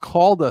God has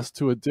called us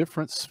to a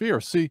different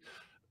sphere. See,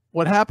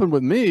 what happened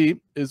with me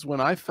is when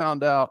I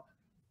found out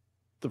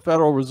the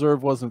Federal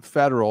Reserve wasn't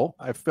federal,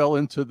 I fell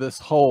into this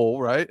hole,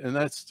 right? And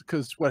that's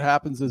because what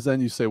happens is then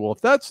you say, well,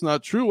 if that's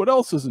not true, what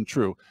else isn't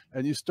true?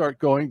 And you start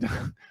going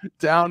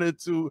down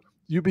into,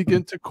 you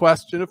begin to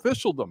question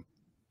officialdom.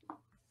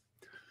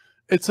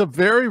 It's a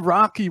very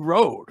rocky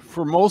road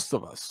for most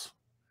of us.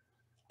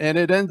 And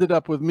it ended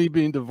up with me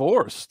being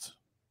divorced.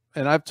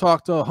 And I've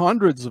talked to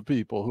hundreds of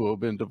people who have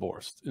been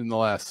divorced in the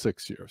last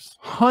 6 years.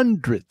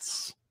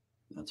 Hundreds.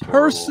 That's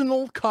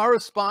personal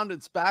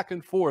correspondence back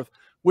and forth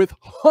with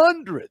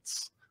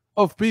hundreds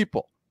of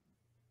people.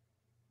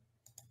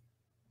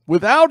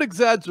 Without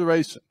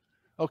exaggeration.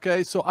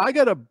 Okay, so I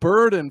got a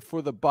burden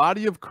for the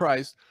body of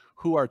Christ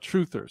who are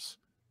truthers.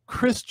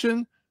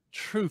 Christian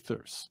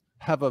truthers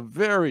have a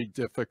very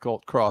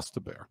difficult cross to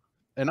bear.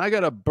 And I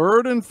got a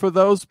burden for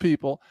those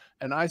people,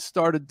 and I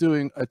started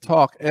doing a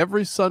talk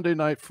every Sunday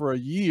night for a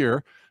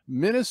year,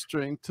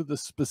 ministering to the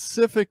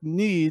specific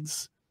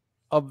needs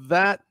of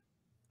that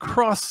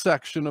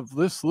cross-section of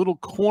this little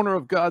corner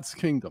of God's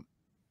kingdom.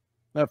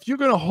 Now, if you're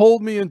going to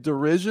hold me in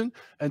derision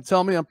and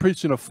tell me I'm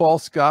preaching a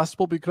false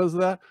gospel because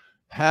of that,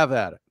 have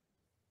at it.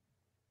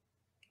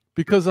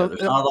 Because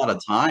there's not a lot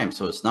of time,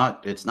 so it's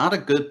not a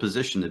good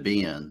position to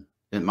be in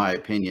my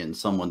opinion,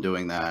 someone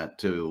doing that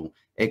to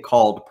a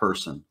called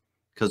person,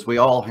 because we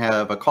all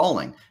have a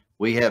calling.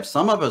 We have,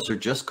 some of us are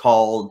just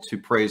called to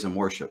praise and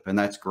worship, and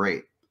that's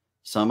great.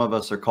 Some of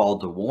us are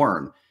called to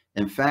warn.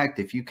 In fact,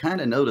 if you kind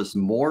of notice,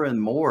 more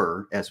and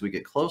more as we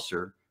get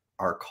closer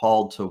are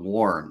called to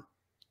warn.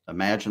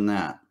 Imagine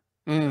that.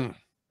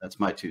 That's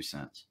my 2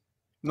 cents.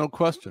 No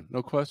question.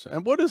 No question.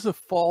 And what is a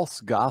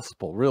false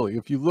gospel, really?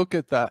 If you look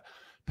at that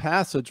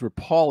passage where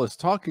Paul is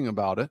talking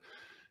about it,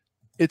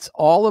 it's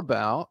all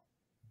about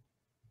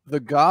the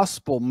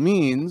gospel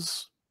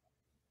means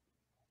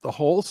the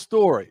whole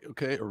story,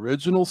 okay?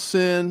 Original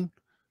sin,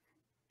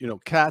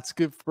 cats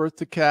give birth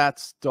to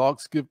cats,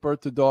 dogs give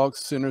birth to dogs,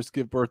 sinners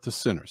give birth to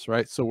sinners,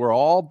 right? So we're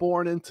all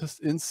born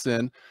in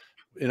sin,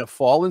 in a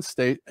fallen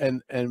state,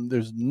 and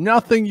there's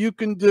nothing you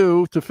can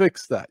do to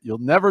fix that. You'll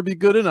never be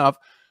good enough.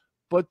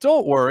 But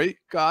don't worry,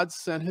 God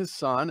sent his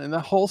son, and the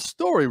whole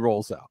story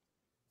rolls out.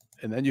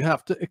 And then you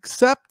have to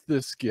accept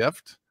this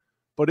gift,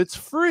 but it's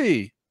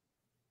free.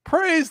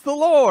 Praise the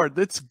Lord.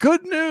 That's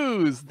good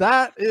news.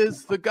 That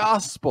is the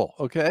gospel,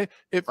 okay?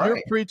 If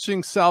you're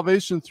preaching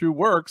salvation through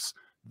works,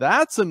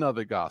 that's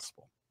another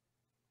gospel.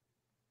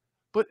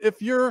 But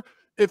if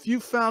you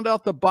found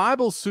out the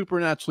Bible's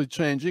supernaturally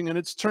changing and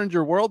it's turned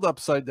your world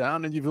upside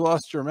down and you've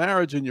lost your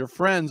marriage and your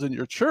friends and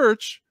your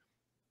church,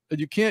 and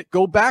you can't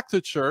go back to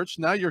church,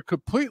 now you're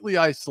completely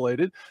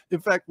isolated.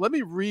 In fact, let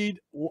me read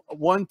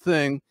one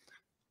thing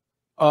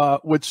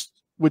which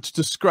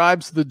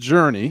describes the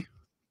journey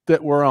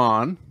that we're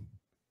on,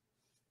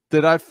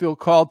 that I feel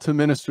called to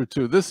minister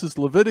to. This is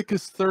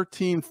Leviticus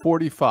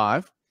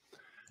 13:45,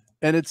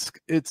 and it's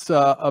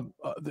the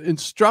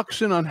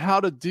instruction on how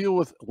to deal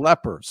with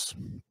lepers.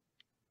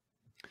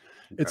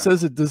 It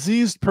says a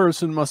diseased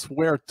person must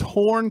wear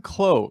torn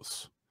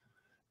clothes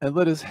and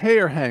let his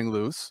hair hang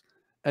loose,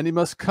 and he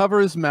must cover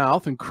his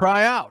mouth and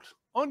cry out,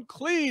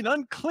 "Unclean,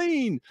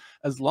 unclean!"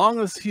 As long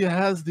as he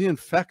has the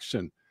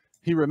infection,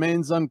 he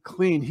remains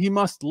unclean. He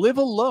must live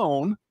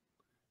alone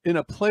in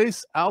a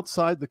place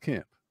outside the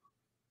camp.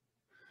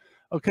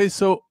 Okay,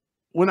 so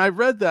when I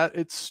read that,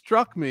 it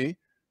struck me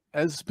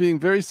as being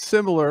very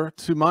similar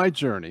to my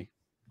journey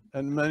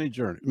and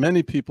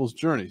many people's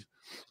journeys.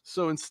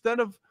 So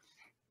instead of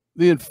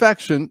the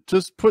infection,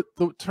 just put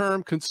the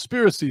term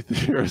conspiracy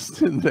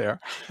theorist in there.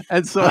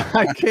 And so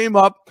I came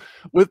up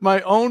with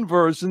my own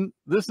version.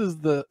 This is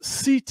the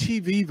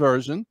CTV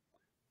version,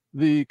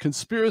 the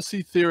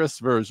conspiracy theorist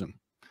version.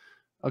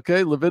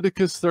 Okay,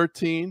 Leviticus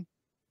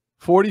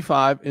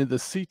 13:45 in the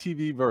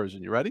CTV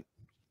version. You ready?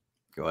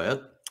 Go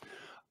ahead.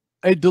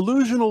 A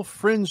delusional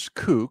fringed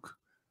kook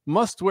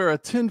must wear a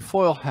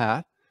tinfoil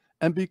hat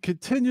and be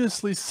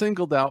continuously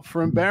singled out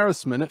for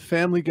embarrassment at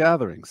family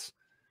gatherings.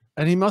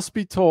 And he must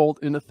be told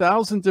in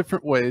 1,000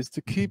 different ways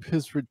to keep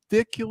his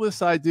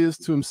ridiculous ideas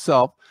to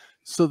himself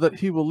so that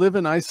he will live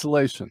in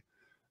isolation.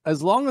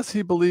 As long as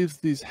he believes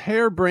these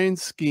harebrained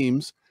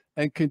schemes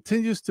and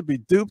continues to be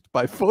duped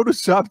by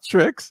Photoshop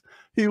tricks,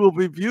 he will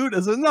be viewed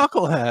as a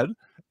knucklehead.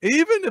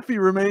 Even if he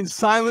remains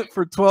silent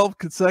for 12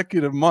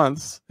 consecutive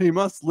months, he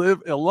must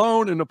live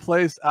alone in a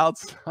place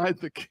outside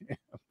the camp.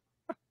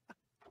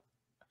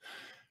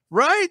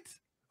 Right?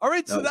 All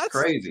right, so that's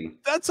crazy.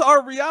 That's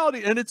our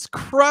reality, and it's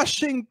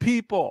crushing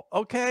people,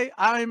 okay?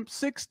 I'm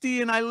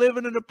 60 and I live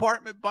in an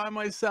apartment by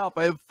myself.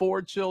 I have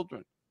 4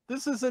 children.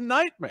 This is a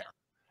nightmare.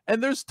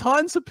 And there's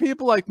tons of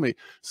people like me.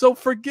 So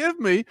forgive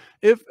me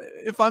if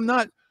I'm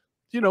not,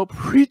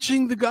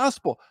 preaching the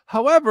gospel.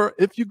 However,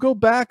 if you go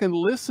back and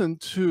listen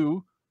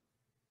to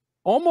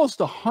almost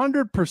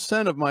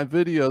 100% of my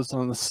videos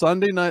on the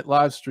Sunday night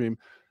live stream,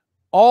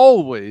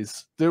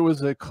 always there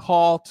was a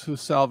call to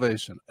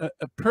salvation,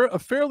 a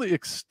fairly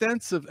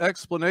extensive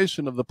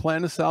explanation of the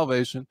plan of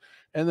salvation,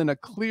 and then a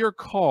clear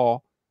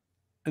call,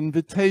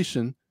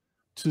 invitation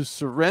to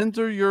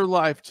surrender your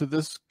life to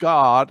this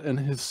God and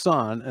his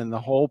son and the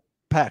whole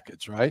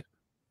package, right?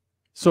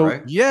 So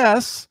Right.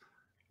 yes,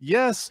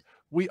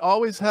 we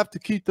always have to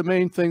keep the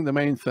main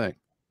thing.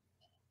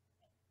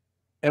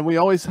 And we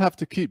always have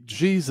to keep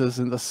Jesus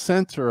in the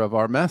center of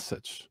our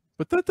message.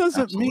 But that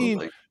doesn't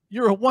mean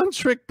you're a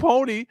one-trick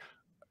pony,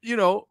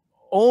 you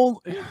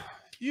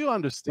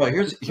understand.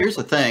 Well, here's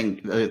the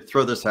thing.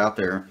 Throw this out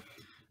there.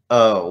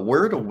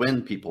 We're to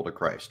win people to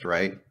Christ,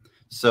 right?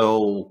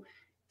 So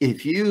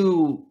if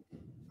you,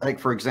 like,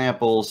 for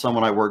example,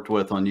 someone I worked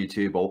with on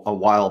YouTube a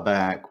while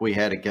back, we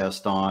had a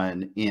guest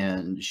on,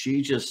 and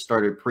she just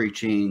started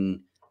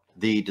preaching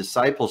the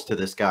disciples to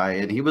this guy,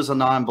 and he was a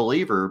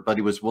non-believer, but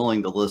he was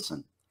willing to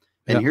listen.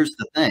 And here's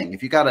the thing.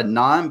 If you got a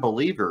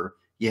non-believer,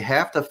 you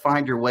have to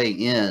find your way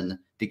in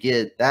to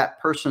get that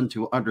person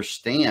to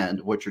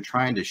understand what you're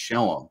trying to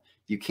show them.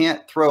 You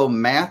can't throw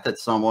math at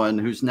someone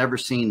who's never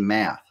seen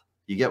math.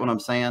 You get what I'm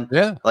saying?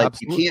 Yeah, like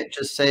absolutely. You can't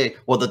just say,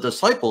 well, the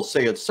disciples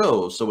say it's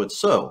so it's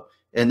so.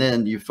 And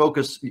then you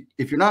focus.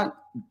 If you're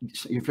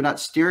not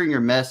steering your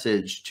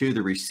message to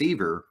the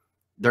receiver,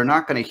 they're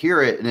not going to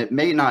hear it. And it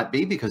may not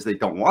be because they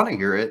don't want to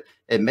hear it.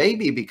 It may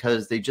be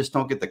because they just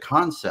don't get the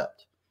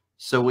concept.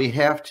 So we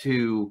have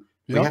to,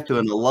 in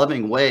a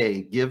loving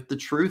way, give the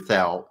truth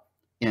out,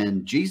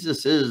 and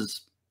Jesus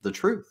is the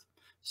truth.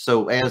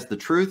 So as the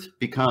truth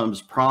becomes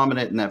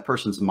prominent in that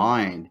person's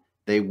mind,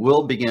 they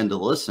will begin to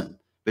listen.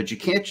 But you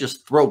can't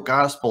just throw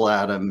gospel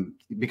at them,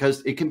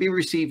 because it can be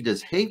received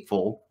as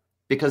hateful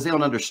because they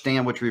don't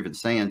understand what you're even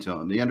saying to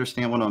them. Do you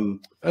understand what I'm?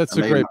 That's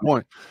a great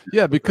point.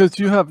 Yeah, because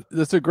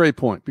that's a great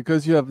point,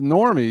 because you have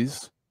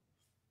normies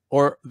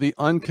or the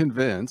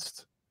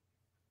unconvinced.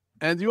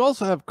 And you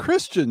also have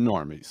Christian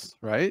normies,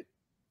 right?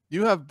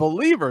 You have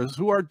believers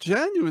who are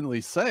genuinely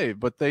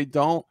saved, but they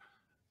don't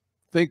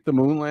think the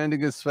moon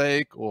landing is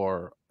fake,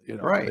 or they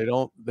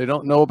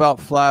don't know about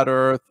flat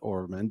Earth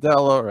or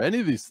Mandela or any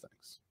of these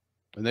things,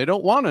 and they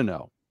don't want to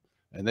know,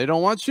 and they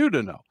don't want you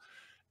to know,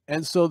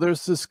 and so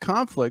there's this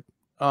conflict.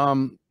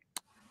 And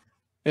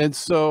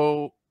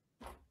so,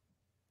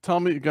 tell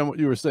me again what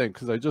you were saying,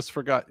 because I just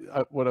forgot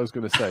what I was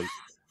going to say.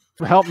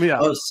 Help me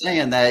out. I was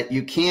saying that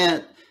you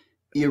can't.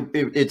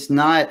 It's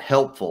not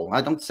helpful.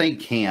 I don't say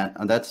can't.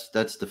 That's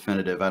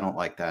definitive. I don't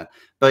like that.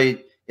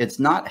 But it's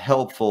not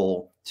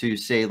helpful to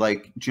say,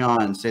 like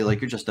John, you're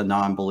just a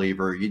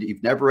non-believer.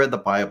 You've never read the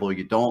Bible.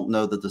 You don't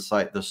know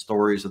the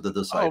stories of the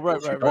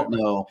disciples. You don't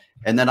know.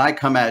 And then I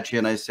come at you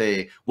and I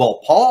say, well,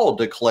 Paul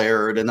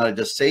declared, and I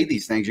just say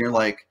these things. And you're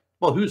like,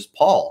 well, who's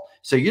Paul?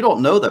 So you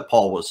don't know that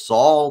Paul was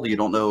Saul. You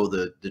don't know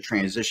the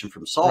transition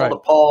from Saul to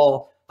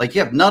Paul. Like,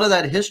 you have none of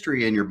that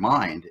history in your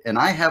mind. And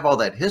I have all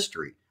that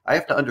history. I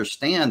have to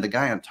understand the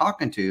guy I'm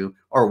talking to,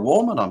 or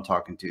woman I'm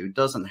talking to,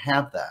 doesn't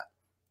have that.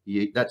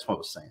 That's what I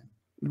was saying.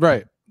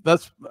 Right.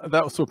 That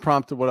was what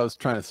prompted what I was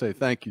trying to say.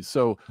 Thank you.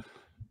 So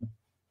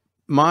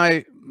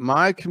my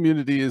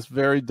community is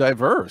very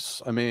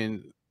diverse. I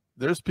mean,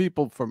 there's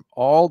people from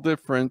all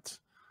different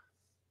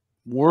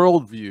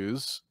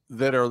worldviews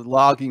that are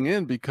logging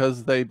in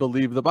because they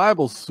believe the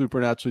Bible's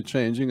supernaturally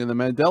changing and the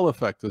Mandela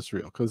effect is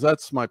real. Because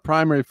that's my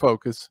primary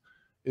focus,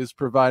 is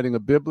providing a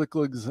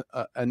biblical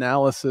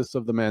analysis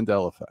of the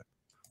Mandela effect.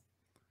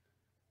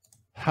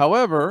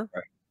 However,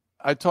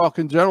 I talk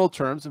in general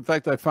terms. In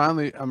fact,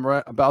 I'm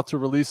about to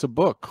release a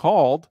book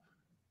called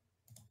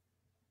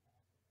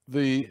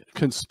The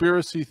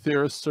Conspiracy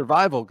Theorist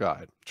Survival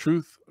Guide,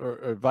 Truth or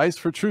Advice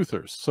for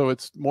Truthers. So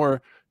it's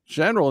more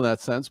general in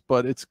that sense,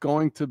 but it's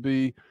going to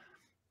be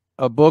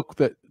a book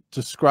that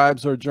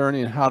describes our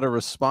journey and how to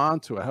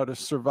respond to it, how to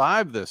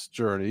survive this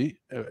journey,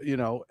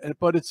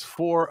 but it's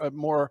for a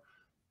more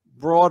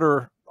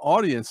broader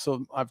audience.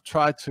 So I've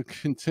tried to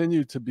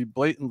continue to be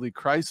blatantly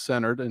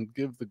Christ-centered and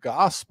give the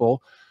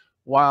gospel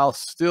while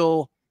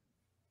still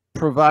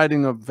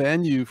providing a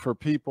venue for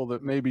people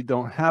that maybe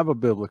don't have a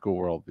biblical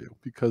worldview,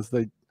 because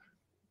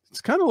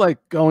it's kind of like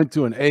going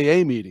to an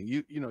AA meeting.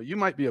 You know, you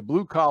might be a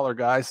blue collar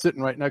guy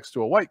sitting right next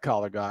to a white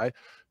collar guy.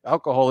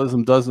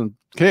 Alcoholism doesn't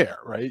care,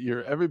 right?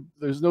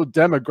 There's no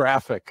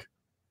demographic,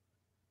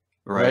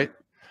 right?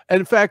 And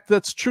in fact,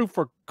 that's true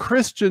for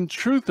Christian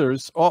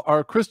truthers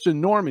or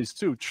Christian normies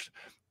too.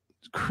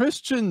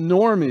 Christian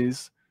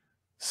normies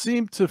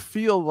seem to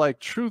feel like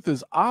truth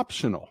is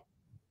optional.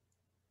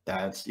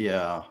 That's,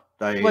 yeah,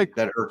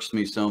 that irks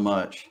me so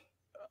much.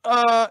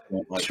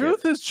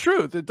 Truth is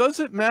truth. It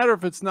doesn't matter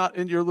if it's not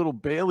in your little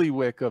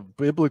bailiwick of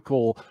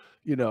biblical,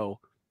 you know,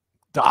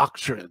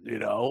 doctrine. You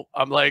know,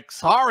 I'm like,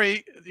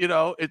 sorry, you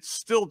know, it's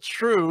still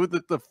true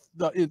that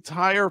the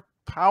entire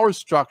power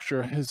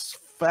structure has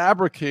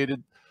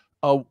fabricated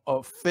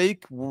a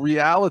fake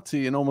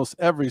reality in almost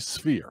every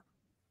sphere.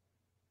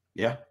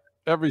 Yeah,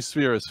 every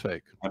sphere is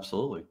fake.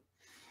 Absolutely.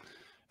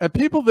 And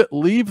people that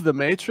leave the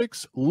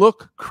matrix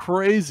look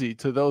crazy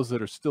to those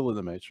that are still in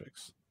the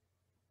matrix.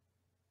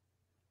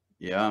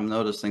 Yeah, I'm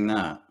noticing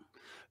that.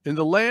 In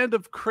the land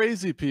of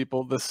crazy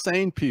people, the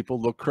sane people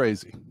look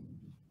crazy.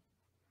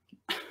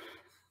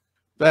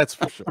 That's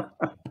for sure.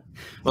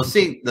 Well,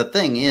 see, the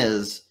thing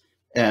is,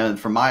 and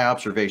from my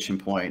observation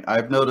point,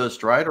 I've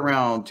noticed right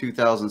around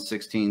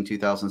 2016,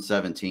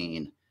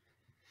 2017,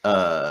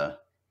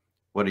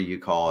 what do you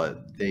call it?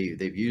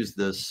 They've used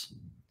this,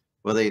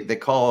 well, they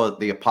call it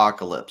the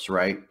apocalypse,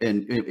 right?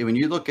 And when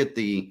you look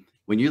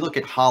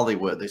at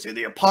Hollywood, they say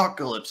the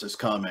apocalypse is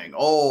coming.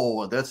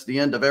 Oh, that's the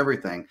end of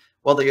everything.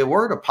 Well, the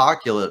word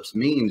apocalypse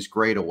means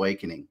great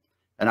awakening.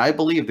 And I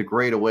believe the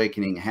great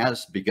awakening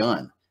has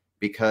begun,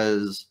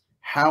 because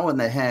how in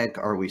the heck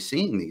are we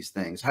seeing these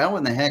things? How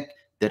in the heck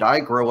did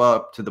I grow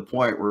up to the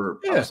point where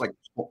I was like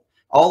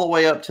all the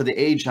way up to the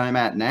age I'm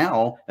at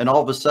now, and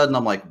all of a sudden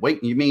I'm like,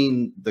 wait, you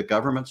mean the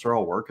governments are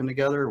all working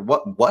together?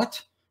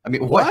 What? I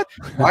mean, what?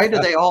 Why do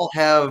they all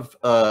have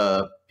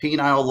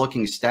penile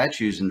looking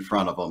statues in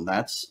front of them?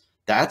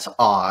 That's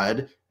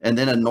odd. And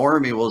then a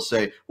normie will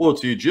say, well,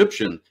 it's the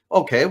Egyptian.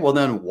 Okay, well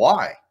then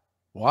why?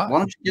 Why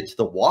don't you get to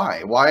the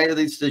why? Why are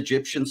these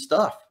Egyptian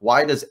stuff?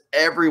 Why does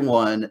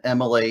everyone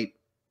emulate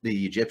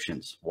the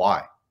Egyptians?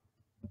 Why?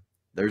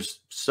 There's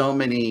so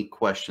many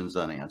questions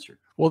unanswered.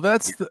 Well,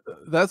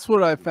 that's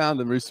what I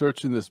found in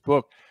researching this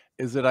book,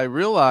 is that I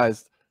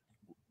realized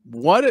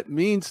what it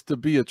means to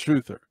be a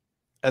truther.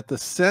 At the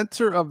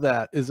center of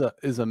that is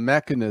a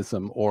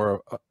mechanism,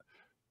 or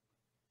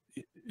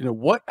you know,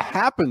 what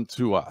happened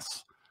to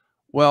us.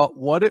 Well,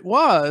 what it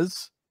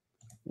was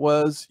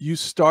you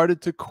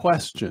started to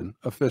question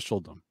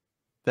officialdom.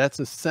 That's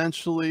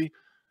essentially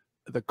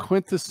the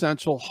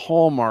quintessential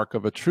hallmark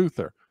of a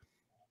truther.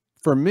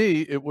 For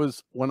me, it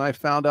was when I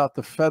found out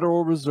the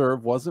Federal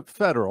Reserve wasn't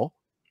federal.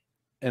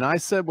 And I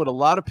said what a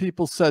lot of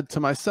people said to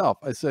myself.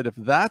 I said, if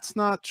that's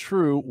not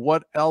true,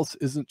 what else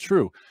isn't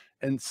true?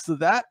 And so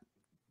that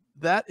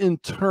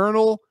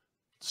internal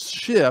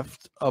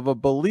shift of a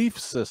belief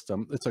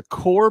system, it's a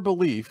core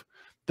belief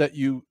that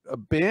you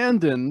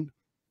abandon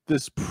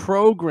this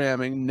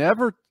programming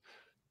never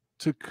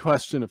to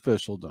question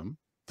officialdom,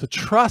 to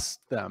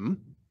trust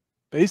them,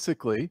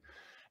 basically,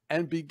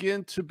 and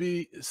begin to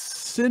be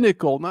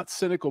cynical, not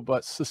cynical,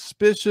 but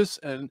suspicious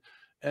and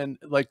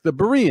like the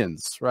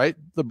Bereans, right?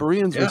 The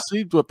Bereans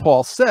received what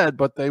Paul said,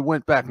 but they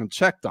went back and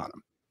checked on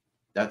him.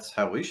 That's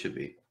how we should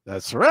be.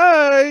 That's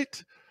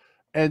right.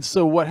 And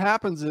so what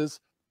happens is,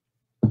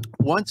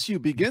 once you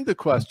begin to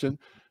question,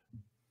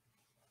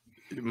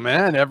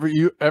 man,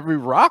 every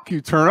rock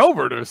you turn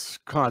over, there's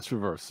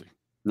controversy.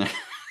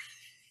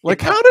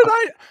 Like,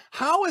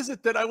 how is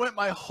it that I went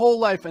my whole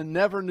life and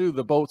never knew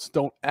the boats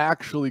don't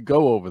actually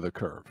go over the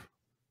curve?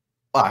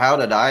 Well, how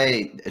did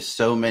I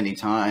so many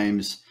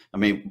times? I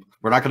mean,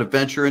 we're not going to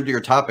venture into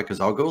your topic because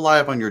I'll go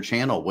live on your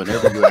channel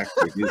whenever you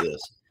actually do this.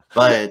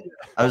 But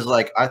I was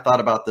like, I thought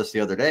about this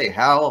the other day.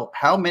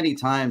 How many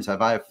times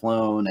have I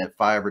flown at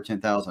 5,000 or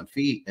 10,000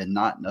 feet and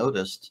not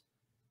noticed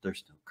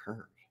there's no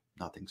curve?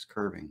 Nothing's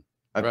curving.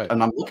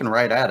 And I'm looking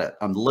right at it.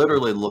 I'm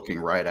literally looking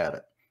right at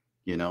it,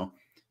 you know?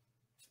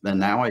 And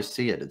now I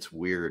see it. It's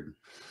weird.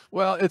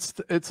 Well,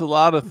 it's a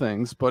lot of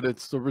things, but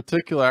it's the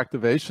reticular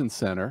activation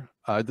center.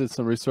 I did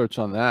some research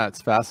on that.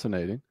 It's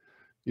fascinating.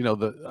 You know,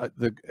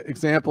 the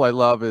example I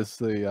love is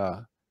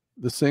the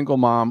single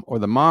mom, or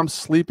the mom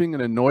sleeping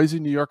in a noisy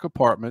New York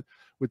apartment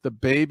with the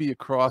baby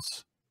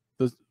across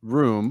the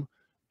room,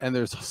 and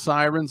there's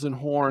sirens and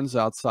horns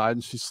outside,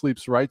 and she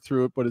sleeps right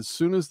through it. But as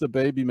soon as the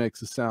baby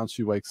makes a sound,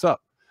 she wakes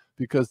up,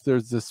 because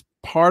there's this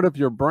part of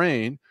your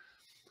brain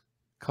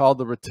called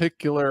the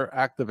reticular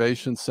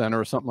activation center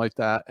or something like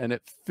that, and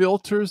it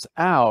filters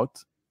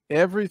out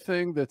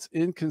everything that's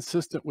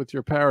inconsistent with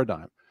your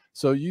paradigm.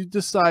 So you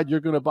decide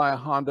you're going to buy a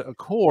Honda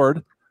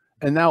Accord,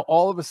 and now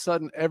all of a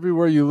sudden,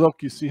 everywhere you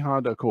look, you see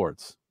Honda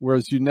Accords,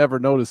 whereas you never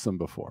noticed them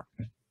before.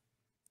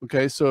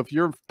 Okay, so if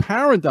your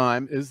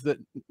paradigm is that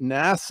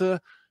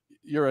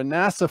you're a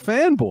NASA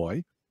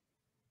fanboy,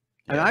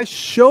 and I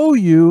show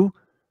you,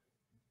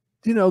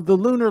 you know, the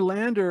lunar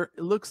lander,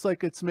 it looks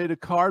like it's made of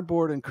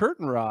cardboard and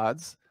curtain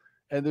rods,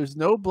 and there's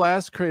no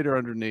blast crater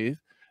underneath,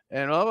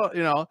 and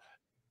you know,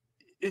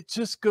 it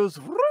just goes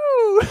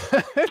woo,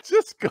 it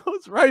just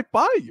goes right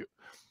by you.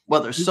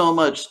 Well, there's so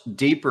much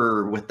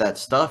deeper with that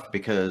stuff,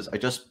 because I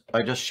just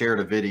shared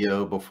a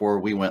video before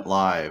we went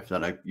live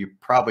that you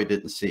probably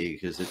didn't see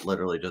because it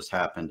literally just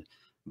happened.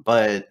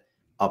 But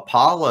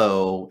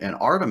Apollo and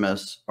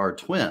Artemis are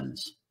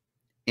twins,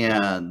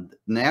 and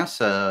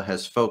NASA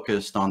has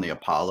focused on the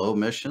Apollo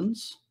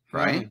missions,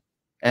 right?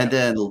 And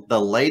then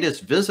the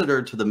latest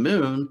visitor to the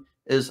moon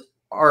is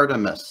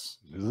Artemis.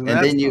 And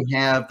then you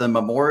have the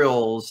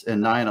memorials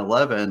in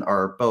 9/11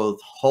 are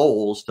both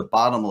holes to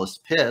bottomless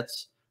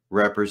pits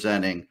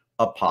representing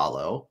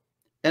Apollo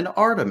and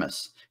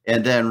Artemis.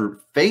 And then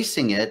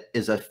facing it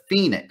is a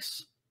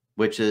phoenix,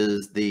 which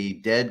is the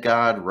dead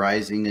god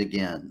rising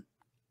again.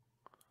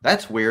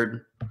 That's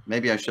weird.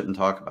 Maybe I shouldn't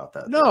talk about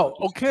that. No,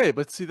 okay,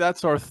 but see,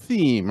 that's our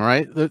theme,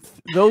 right?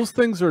 Those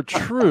things are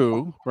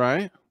true,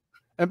 right?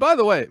 And by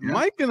the way, yeah.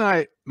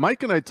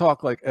 Mike and I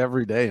talk like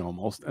every day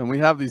almost, and we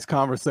have these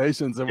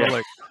conversations, and we're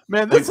like,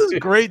 man, this is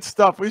great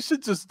stuff. We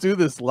should just do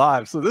this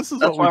live. So this is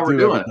what we're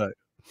doing every day.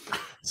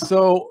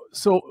 So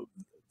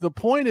the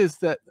point is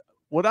that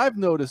what I've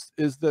noticed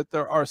is that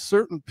there are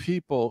certain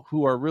people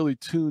who are really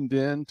tuned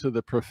in to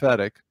the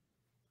prophetic,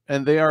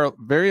 and they are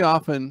very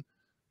often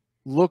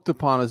looked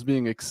upon as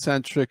being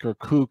eccentric or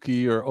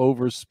kooky or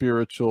over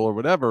spiritual or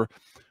whatever,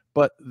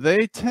 but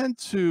they tend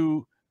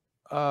to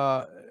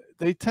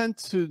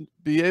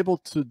be able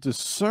to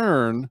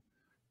discern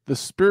the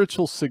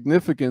spiritual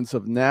significance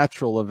of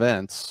natural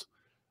events,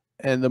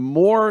 and the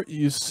more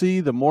you see,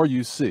 the more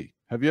you see.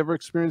 Have you ever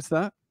experienced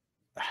that?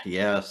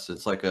 Yes,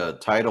 it's like a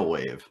tidal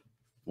wave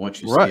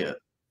once you see it.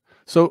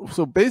 So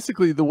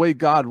basically the way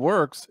God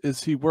works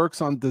is he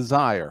works on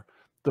desire.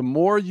 The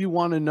more you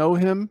want to know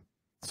him,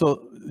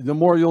 so the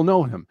more you'll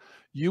know him.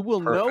 You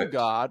will know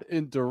God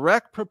in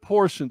direct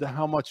proportion to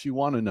how much you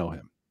want to know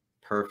him.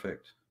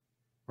 Perfect.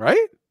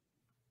 Right?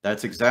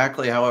 That's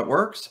exactly how it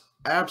works.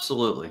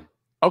 Absolutely.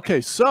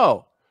 Okay,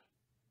 so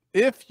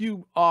if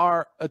you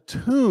are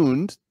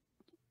attuned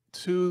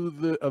to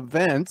the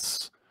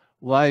events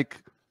like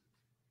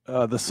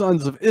the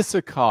sons of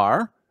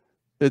Issachar,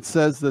 it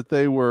says that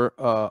they were,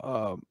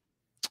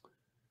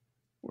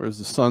 where's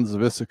the sons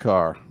of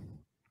Issachar?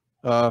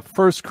 1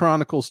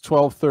 Chronicles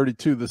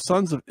 12:32, the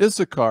sons of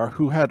Issachar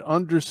who had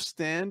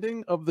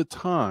understanding of the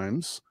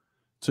times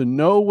to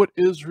know what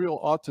Israel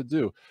ought to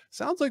do.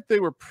 Sounds like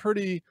they were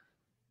pretty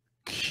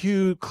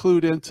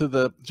clued into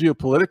the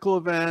geopolitical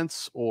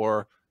events,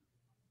 or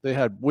they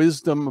had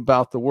wisdom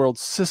about the world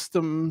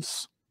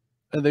systems,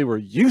 and they were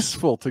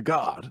useful to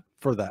God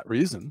for that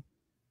reason.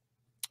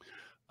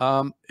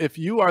 If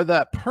you are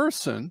that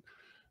person,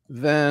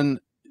 then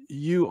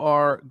you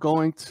are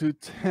going to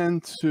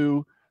tend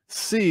to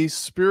see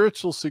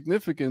spiritual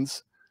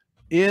significance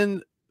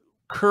in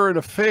current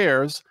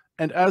affairs,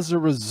 and as a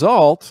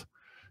result,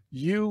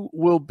 you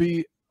will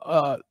be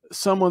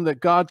someone that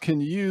God can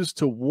use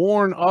to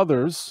warn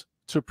others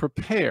to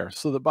prepare.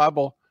 So the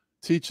Bible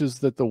teaches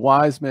that the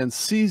wise man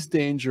sees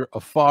danger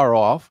afar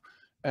off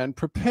and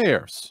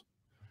prepares.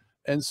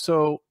 And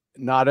so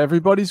not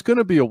everybody's going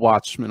to be a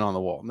watchman on the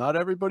wall. Not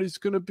everybody's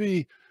going to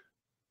be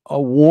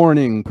a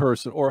warning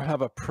person or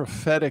have a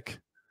prophetic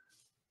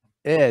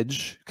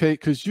edge, okay?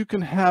 Because you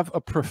can have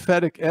a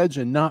prophetic edge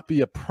and not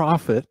be a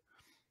prophet.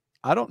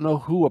 I don't know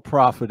who a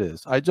prophet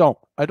is. I don't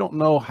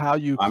know how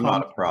you I'm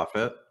not a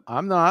prophet.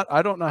 I'm not.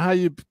 I don't know how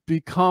you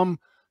become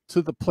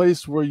to the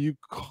place where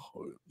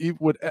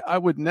I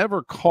would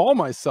never call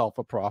myself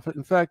a prophet.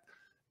 In fact,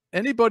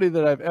 anybody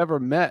that I've ever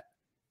met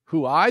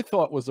who I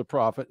thought was a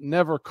prophet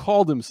never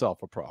called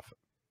himself a prophet.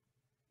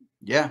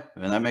 Yeah,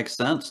 and that makes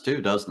sense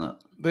too, doesn't it?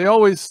 They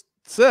always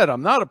said,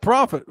 I'm not a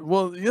prophet.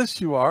 Well,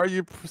 yes, you are.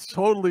 You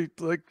totally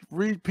like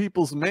read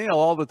people's mail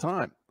all the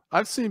time.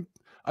 I've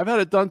had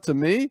it done to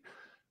me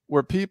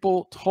where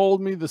people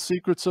told me the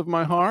secrets of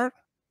my heart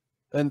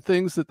and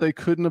things that they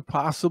couldn't have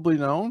possibly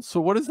known.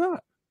 So what is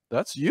that?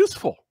 That's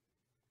useful.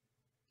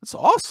 It's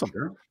awesome.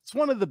 Sure. It's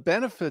one of the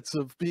benefits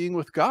of being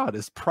with God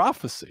is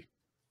prophecy.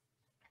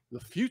 The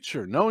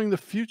future, knowing the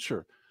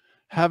future,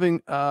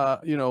 having,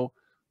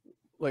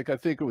 like I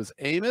think it was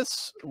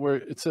Amos, where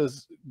it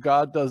says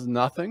God does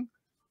nothing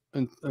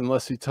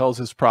unless he tells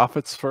his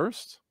prophets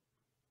first.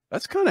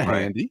 That's kind of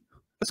handy.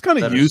 That's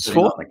kind of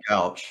useful. On the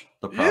couch.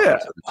 The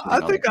prophets are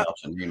sitting on the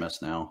couch in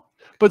Amos now.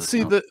 But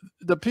see,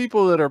 the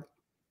people that are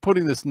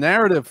putting this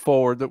narrative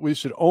forward that we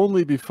should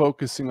only be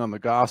focusing on the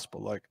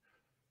gospel, like,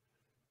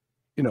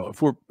 you know,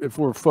 if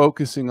we're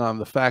focusing on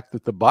the fact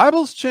that the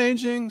Bible's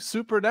changing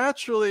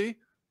supernaturally,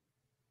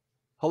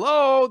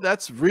 hello,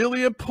 that's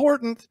really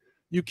important.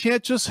 You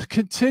can't just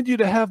continue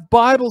to have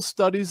Bible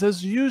studies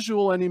as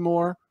usual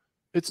anymore.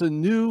 It's a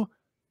new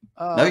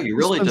no, you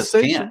really just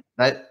can't.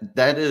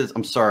 That is,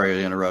 I'm sorry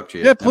to interrupt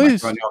you. Yeah,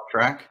 please. Am I running off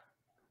track?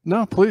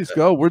 No, please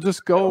go. We're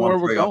just going where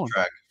we're going.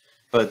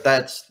 But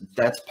that's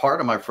part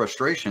of my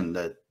frustration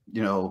that,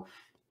 you know,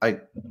 I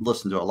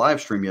listened to a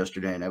live stream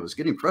yesterday, and I was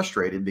getting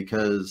frustrated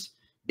because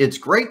it's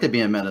great to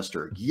be a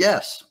minister.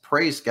 Yes,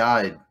 praise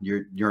God,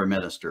 you're a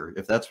minister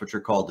if that's what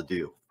you're called to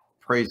do.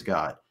 Praise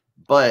God.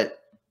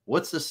 But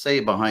what's this say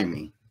behind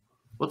me?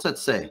 What's that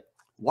say?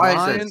 Why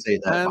does that say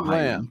that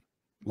behind me?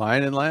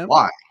 Lion and lamb.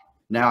 Why?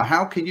 Now,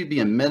 how can you be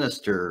a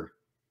minister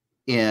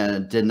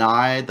and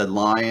deny the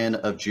Lion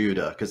of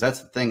Judah? Because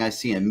that's the thing I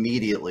see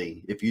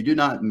immediately. If you do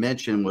not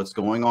mention what's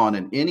going on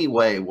in any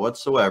way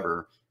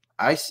whatsoever,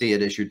 I see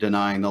it as you're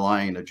denying the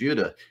Lion of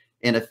Judah.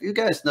 And if you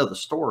guys know the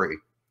story,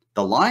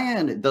 the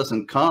lion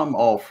doesn't come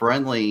all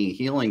friendly,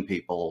 healing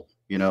people.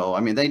 You know, I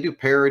mean, they do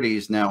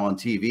parodies now on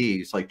TV.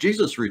 It's like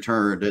Jesus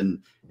returned,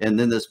 and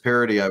then this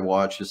parody I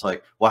watched is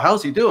like, well,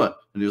 how's he doing?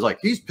 And he was like,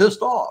 he's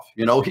pissed off.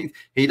 You know,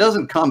 he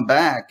doesn't come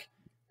back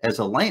as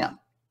a lamb.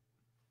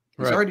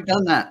 He's already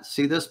done that.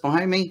 See this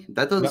behind me?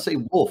 That doesn't say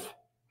wolf.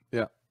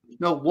 Yeah.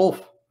 No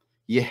wolf.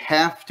 You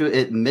have to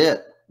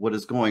admit what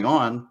is going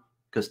on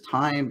because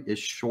time is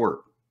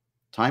short.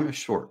 Time is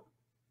short.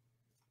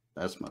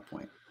 That's my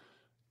point.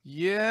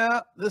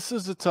 Yeah, this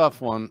is a tough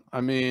one.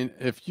 I mean,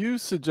 if you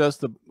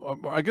suggest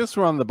I guess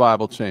we're on the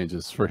Bible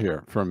changes for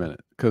a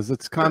minute, because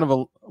it's kind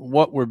of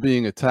what we're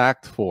being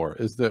attacked for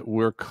is that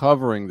we're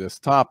covering this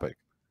topic,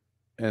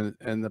 and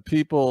the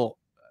people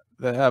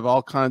that have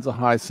all kinds of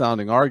high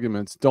sounding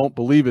arguments don't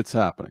believe it's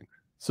happening.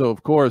 So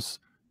of course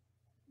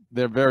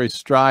they're very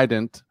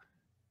strident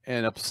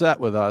and upset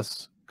with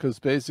us because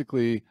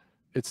basically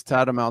it's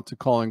tantamount to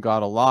calling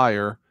God a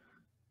liar,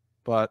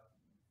 but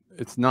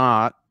it's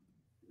not.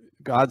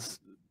 God's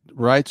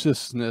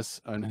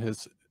righteousness and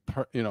his,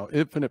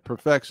 infinite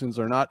perfections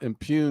are not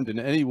impugned in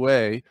any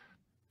way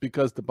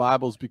because the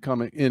Bible's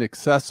becoming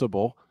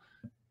inaccessible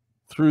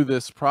through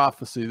this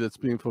prophecy that's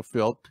being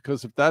fulfilled.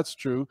 Because if that's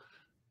true,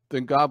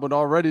 then God would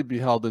already be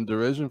held in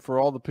derision for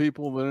all the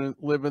people that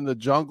live in the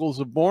jungles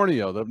of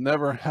Borneo that have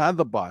never had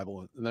the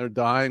Bible and they're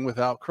dying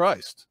without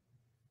Christ.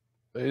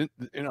 They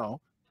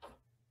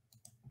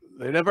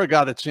never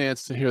got a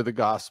chance to hear the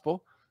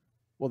gospel.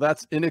 Well,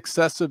 that's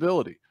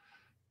inaccessibility.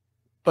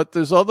 But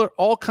there's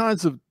all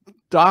kinds of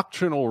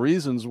doctrinal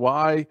reasons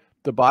why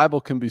the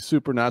Bible can be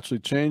supernaturally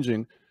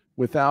changing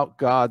without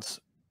God's,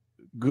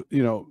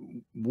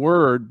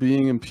 word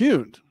being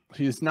impugned.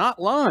 He's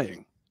not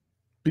lying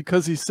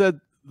because he said,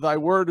 thy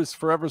word is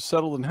forever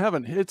settled in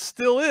heaven. It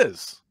still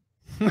is.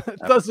 It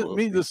doesn't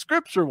mean the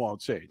scripture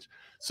won't change.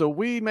 So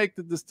we make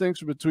the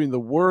distinction between the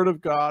word of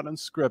God and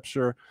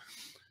scripture.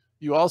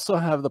 You also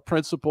have the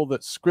principle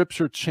that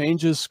scripture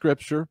changes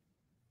scripture.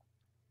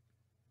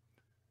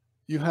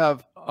 You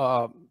have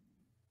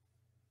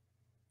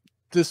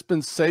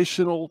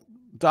dispensational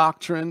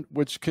doctrine,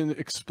 which can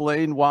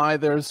explain why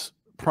there's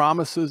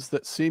promises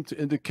that seem to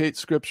indicate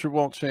scripture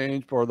won't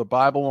change or the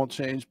Bible won't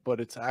change,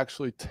 but it's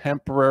actually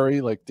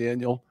temporary, like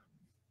Daniel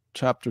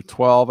chapter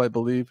 12, I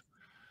believe.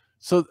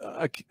 So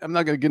I'm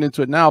not going to get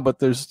into it now, but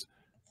there's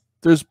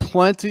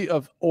plenty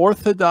of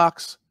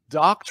orthodox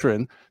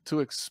doctrine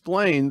to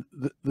explain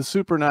the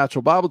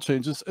supernatural Bible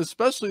changes,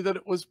 especially that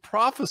it was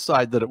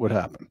prophesied that it would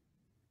happen.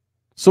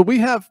 So we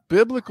have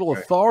biblical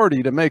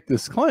authority to make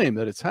this claim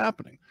that it's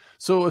happening.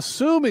 So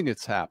assuming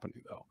it's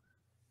happening, though,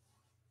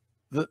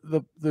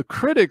 the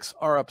critics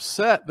are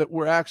upset that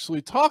we're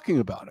actually talking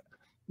about it.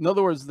 In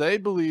other words, they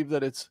believe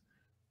that it's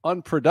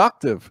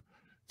unproductive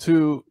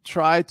to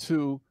try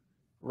to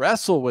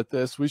wrestle with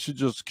this. We should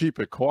just keep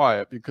it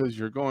quiet because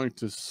you're going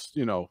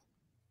to,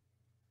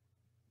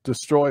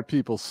 destroy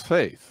people's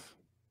faith.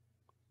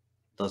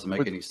 Doesn't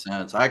make any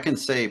sense. I can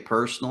say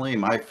personally,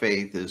 my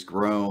faith has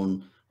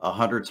grown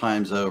 100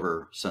 times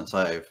over since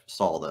I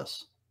saw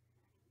this.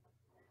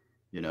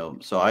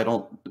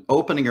 So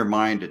opening your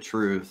mind to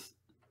truth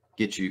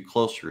gets you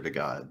closer to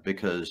God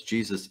because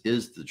Jesus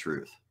is the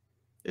truth.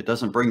 It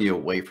doesn't bring you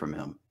away from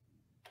him.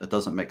 It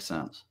doesn't make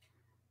sense.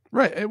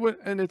 Right.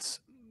 And it's,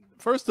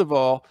 first of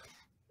all,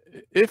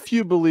 if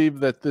you believe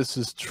that this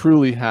is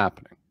truly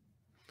happening,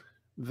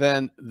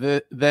 then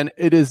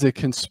it is a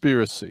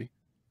conspiracy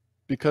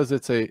because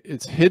it's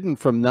hidden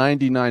from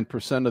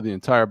 99% of the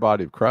entire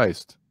body of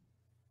Christ.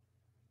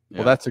 Yeah.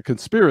 Well, that's a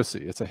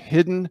conspiracy. It's a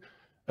hidden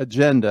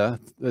agenda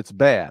that's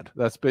bad.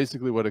 That's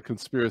basically what a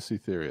conspiracy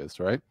theory is,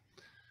 right?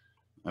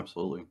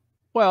 Absolutely.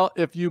 Well,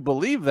 if you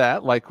believe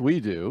that, like we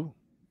do,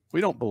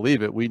 we don't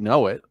believe it, we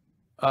know it,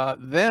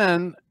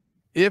 then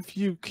if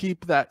you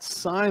keep that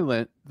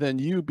silent, then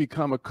you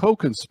become a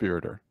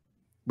co-conspirator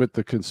with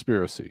the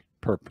conspiracy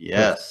purpose.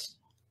 Yes,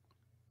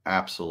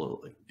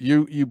 absolutely.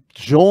 You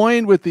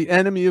join with the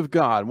enemy of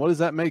God. What does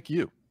that make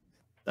you?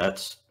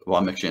 It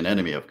makes you an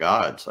enemy of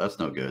God, so that's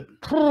no good.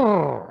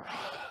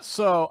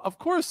 So, of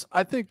course,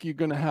 I think you're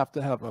going to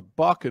have a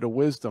bucket of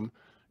wisdom.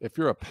 If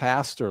you're a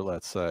pastor,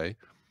 let's say,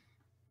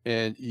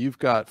 and you've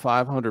got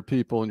 500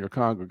 people in your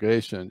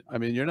congregation, I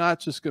mean, you're not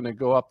just going to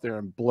go up there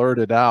and blurt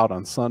it out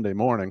on Sunday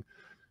morning.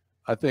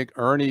 I think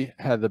Ernie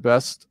had the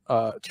best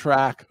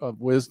track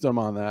of wisdom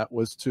on that,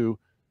 was to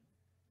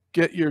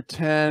get your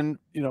 10,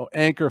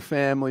 anchor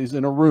families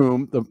in a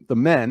room, the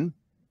men,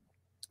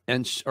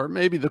 or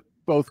maybe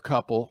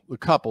the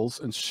couples,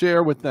 and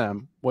share with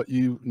them what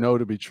you know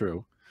to be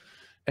true,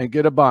 and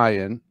get a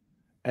buy-in,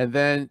 and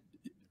then,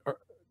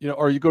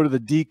 or you go to the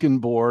deacon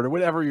board or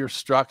whatever your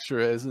structure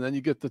is, and then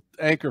you get the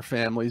anchor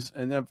families,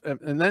 and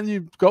then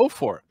you go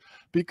for it,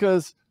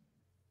 because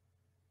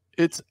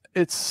it's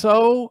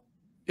so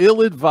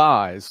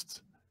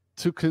ill-advised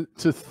to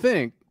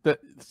think that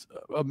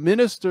a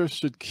minister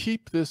should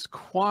keep this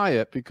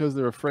quiet because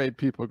they're afraid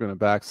people are going to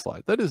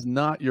backslide. That is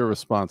not your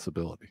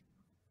responsibility.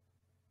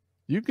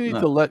 You need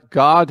to let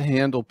God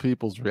handle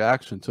people's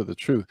reaction to the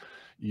truth.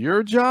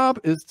 Your job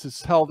is to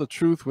tell the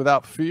truth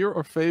without fear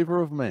or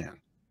favor of man.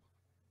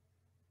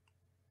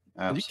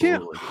 Absolutely. You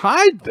can't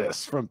hide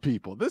this from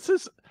people. This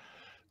is...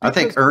 I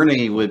think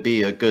Ernie would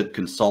be a good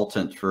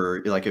consultant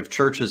for, like, if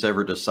churches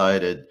ever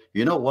decided,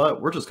 you know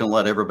what, we're just going to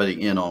let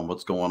everybody in on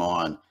what's going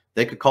on.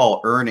 They could call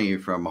Ernie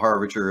from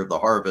Harbinger of the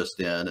Harvest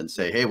in and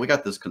say, hey, we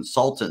got this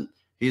consultant.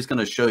 He's going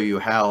to show you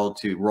how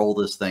to roll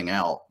this thing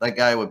out. That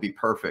guy would be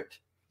perfect.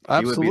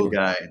 Absolutely. He would be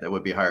the guy that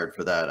would be hired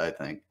for that, I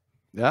think.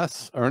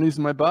 Yes, Ernie's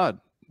my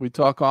bud. We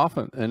talk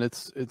often, and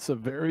it's a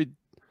very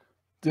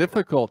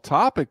difficult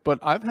topic, but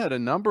I've had a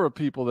number of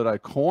people that I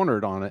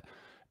cornered on it,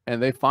 and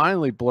they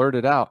finally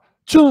blurted out,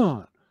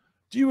 John,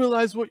 do you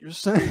realize what you're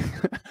saying?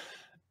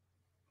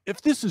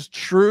 If this is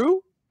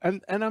true,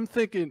 and I'm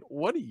thinking,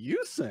 what are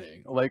you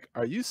saying? Like,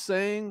 are you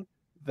saying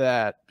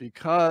that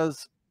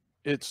because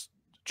it's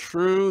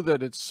true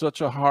that it's such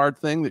a hard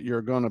thing that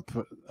you're going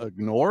to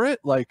ignore it?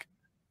 Like,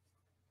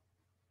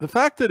 the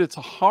fact that it's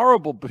a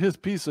horrible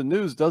piece of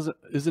news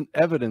isn't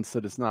evidence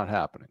that it's not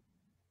happening.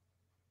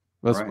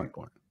 That's my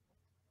point.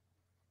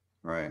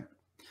 Right.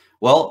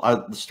 Well,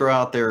 let's throw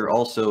out there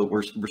also,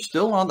 we're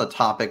still on the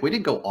topic. We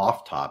didn't go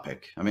off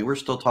topic. I mean, we're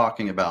still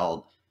talking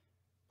about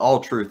all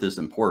truth is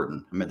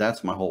important. I mean,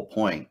 that's my whole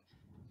point.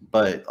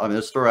 But I mean,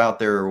 let's throw out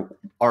there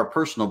our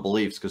personal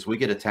beliefs, because we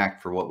get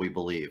attacked for what we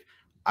believe.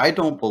 I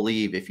don't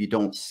believe if you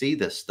don't see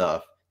this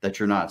stuff that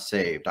you're not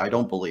saved. I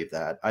don't believe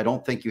that. I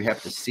don't think you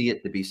have to see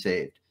it to be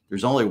saved.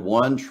 There's only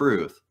one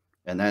truth,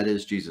 and that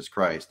is Jesus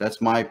Christ.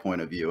 That's my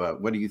point of view.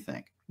 What do you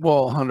think?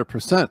 Well,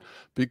 100%,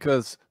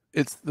 because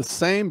it's the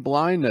same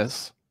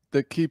blindness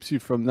that keeps you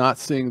from not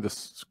seeing the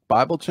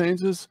Bible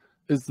changes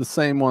is the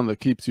same one that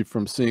keeps you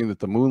from seeing that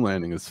the moon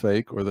landing is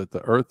fake or that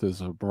the earth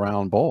is a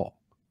round ball.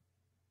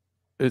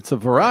 It's a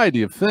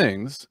variety of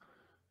things,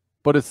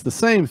 but it's the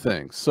same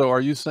thing. So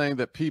are you saying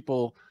that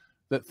people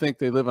that think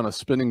they live on a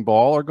spinning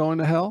ball are going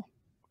to hell?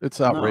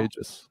 It's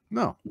outrageous.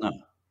 No.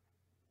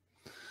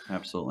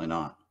 Absolutely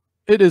not.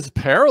 It is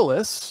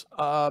perilous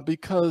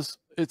because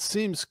it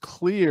seems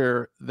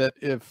clear that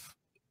if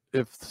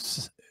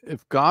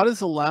God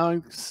is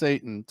allowing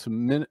Satan to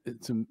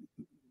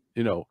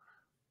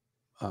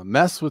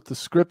mess with the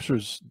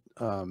scriptures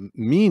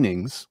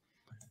meanings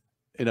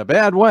in a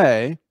bad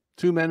way,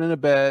 two men in a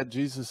bed,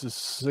 Jesus is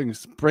saying,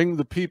 bring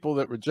the people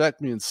that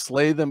reject me and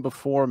slay them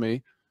before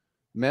me.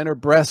 Men are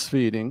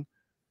breastfeeding.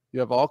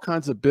 You have all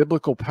kinds of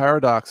biblical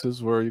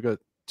paradoxes where you got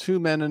two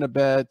men in a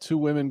bed, two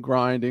women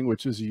grinding,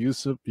 which is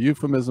a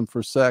euphemism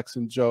for sex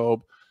in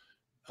Job.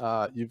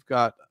 You've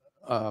got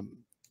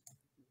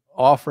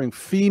offering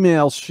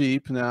female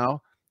sheep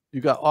now.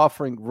 You got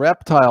offering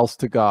reptiles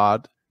to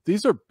God.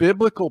 These are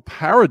biblical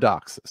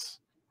paradoxes.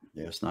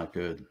 Yeah, it's not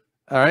good.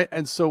 All right.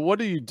 And so what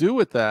do you do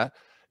with that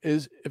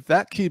is if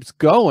that keeps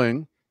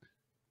going,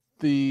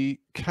 the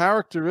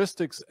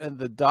characteristics and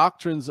the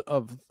doctrines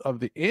of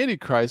the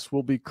Antichrist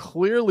will be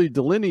clearly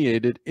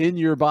delineated in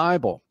your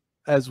Bible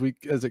as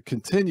it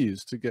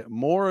continues to get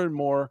more and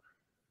more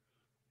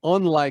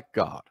unlike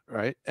God,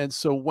 right? And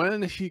so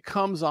when he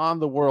comes on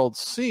the world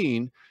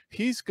scene,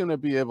 he's going to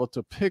be able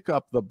to pick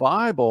up the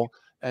Bible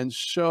and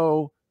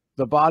show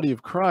the body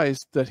of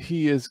Christ that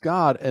he is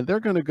God. And they're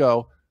going to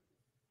go,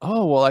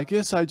 oh, well, I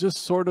guess I just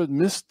sort of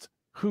missed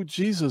who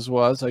Jesus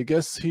was. I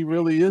guess he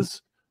really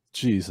is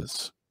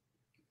Jesus.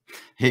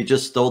 He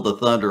just stole the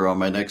thunder on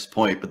my next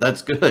point, but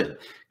that's good,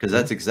 because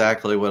that's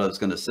exactly what I was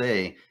going to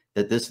say,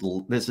 that this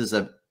is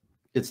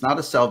it's not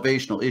a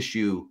salvational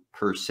issue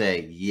per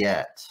se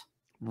yet.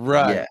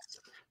 Right. Yes,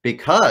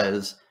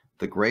 because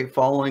the great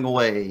falling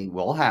away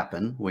will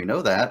happen. We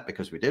know that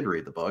because we did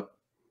read the book.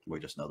 We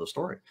just know the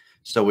story.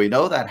 So we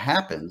know that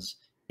happens.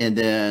 And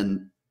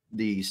then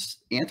the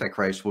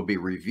Antichrist will be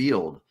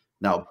revealed.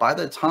 Now, by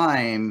the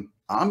time,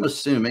 I'm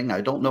assuming,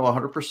 I don't know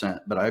 100%,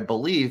 but I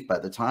believe by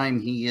the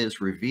time he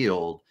is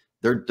revealed,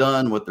 they're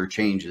done with their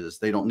changes.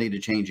 They don't need to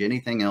change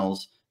anything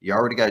else. You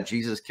already got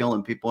Jesus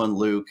killing people in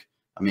Luke.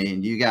 I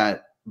mean, you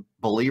got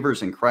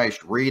believers in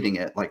Christ reading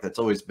it like that's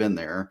always been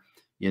there,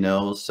 you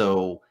know.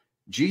 So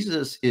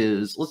Jesus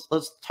is,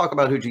 let's talk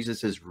about who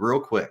Jesus is real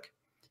quick.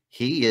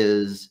 He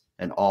is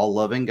an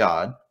all-loving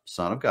God,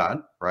 Son of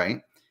God,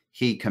 right?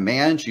 He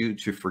commands you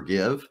to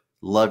forgive,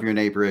 love your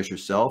neighbor as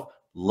yourself,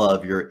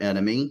 love your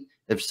enemy.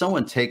 If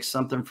someone takes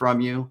something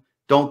from you,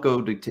 don't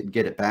go to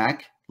get it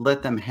back.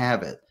 Let them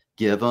have it.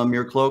 Give them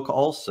your cloak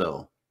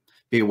also.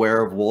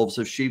 Beware of wolves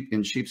of sheep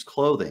in sheep's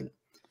clothing.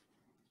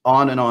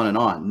 On and on and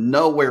on.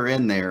 Nowhere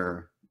in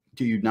there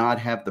do you not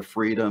have the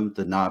freedom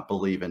to not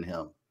believe in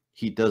him.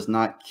 He does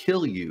not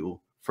kill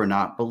you for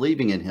not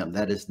believing in him.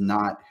 That is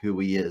not who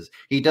he is.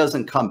 He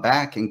doesn't come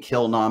back and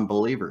kill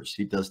non-believers.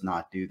 He does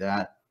not do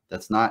that.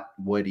 That's not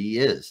what he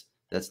is.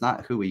 That's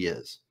not who he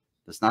is.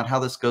 That's not how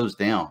this goes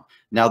down.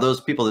 Now,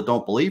 those people that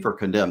don't believe are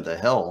condemned to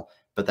hell,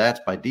 but that's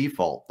by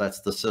default.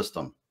 That's the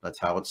system. That's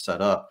how it's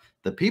set up.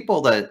 The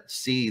people that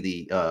see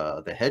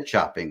the head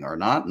chopping are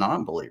not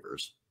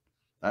non-believers.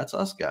 That's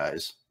us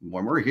guys.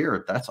 When we're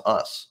here, that's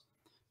us.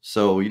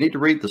 So you need to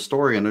read the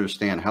story and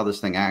understand how this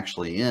thing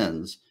actually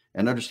ends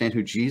and understand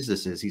who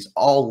Jesus is. He's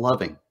all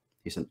loving.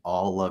 He's an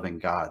all loving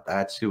God.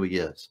 That's who he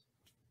is.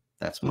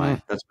 That's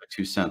my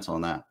 2 cents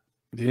on that.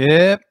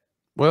 Yeah.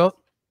 Well,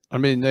 I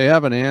mean, they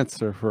have an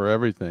answer for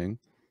everything,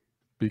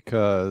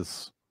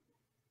 because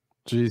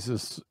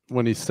Jesus,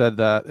 when he said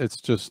that, it's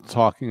just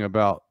talking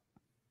about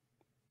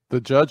the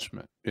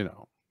judgment. You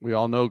know, we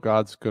all know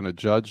God's going to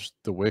judge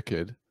the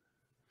wicked.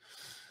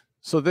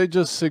 So they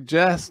just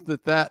suggest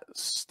that that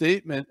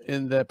statement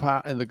in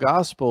the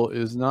gospel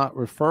is not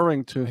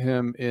referring to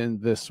him in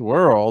this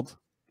world,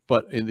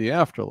 but in the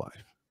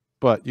afterlife.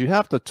 But you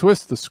have to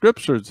twist the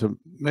scripture to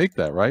make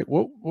that, right?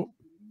 What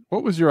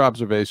was your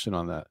observation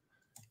on that?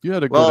 You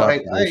had a good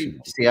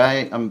observation.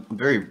 I'm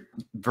very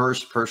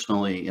versed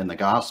personally in the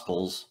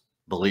Gospels,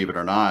 believe it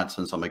or not,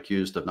 since I'm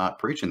accused of not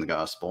preaching the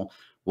gospel.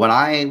 When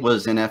I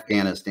was in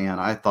Afghanistan,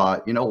 I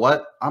thought, you know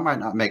what? I might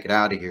not make it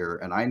out of here,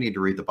 and I need to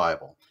read the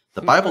Bible.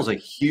 The Bible's a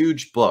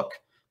huge book.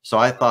 So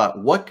I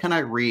thought, what can I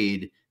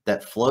read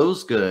that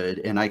flows good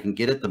and I can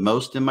get it the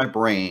most in my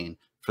brain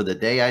for the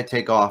day I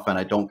take off and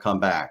I don't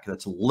come back?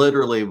 That's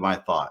literally my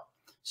thought.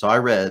 So I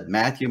read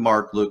Matthew,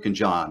 Mark, Luke, and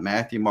John.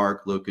 Matthew,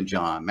 Mark, Luke, and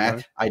John.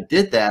 Right. I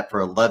did that for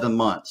 11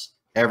 months.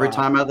 Every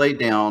time I laid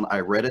down,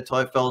 I read it till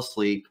I fell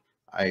asleep.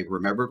 I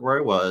remembered where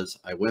I was.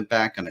 I went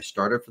back and I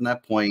started from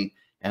that point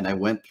and I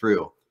went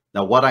through.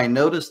 Now, what I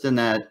noticed in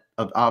that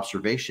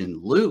observation,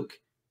 Luke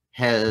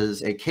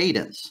has a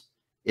cadence.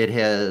 It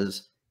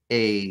has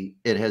a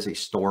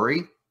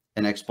story,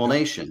 an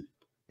explanation,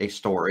 a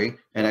story,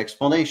 an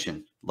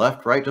explanation,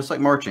 left, right, just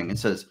like marching. It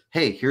says,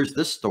 hey, here's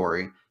this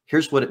story.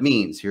 Here's what it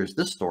means. Here's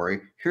this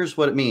story. Here's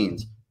what it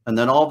means. And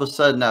then all of a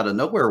sudden, out of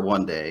nowhere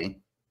one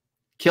day,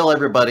 kill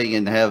everybody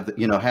and have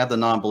the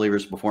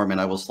non-believers before me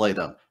and I will slay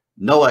them.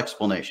 No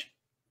explanation.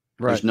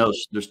 Right.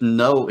 There's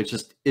no,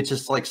 it's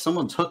just like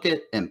someone took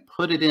it and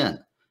put it in.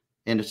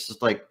 And it's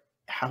just like,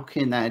 how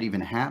can that even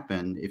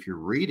happen? If you're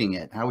reading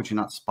it, how would you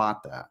not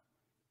spot that?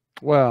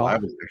 Well, I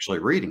was actually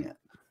reading it.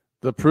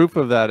 The proof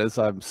of that is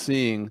I'm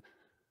seeing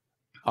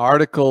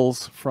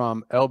articles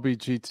from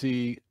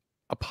LBGT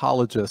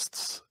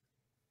apologists,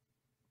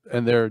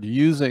 and they're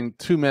using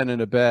two men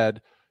in a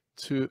bed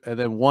and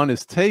then one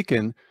is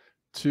taken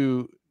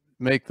to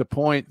make the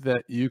point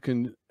that you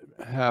can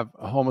have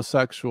a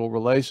homosexual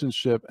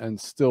relationship and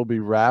still be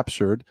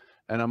raptured.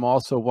 And I'm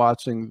also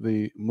watching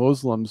the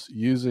Muslims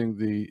using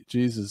the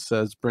Jesus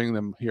says, bring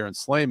them here and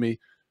slay me,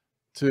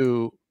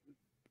 to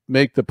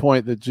make the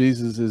point that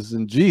Jesus is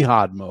in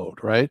jihad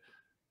mode, right?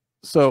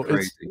 So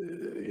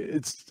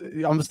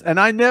and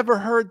I never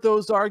heard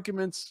those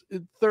arguments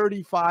in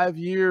 35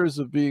 years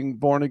of being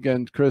born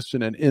again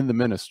Christian and in the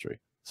ministry.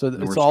 So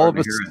it's all of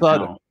a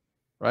sudden,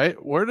 right?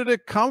 Where did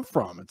it come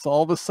from? It's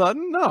all of a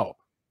sudden? No.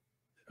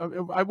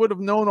 I would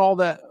have known all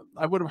that.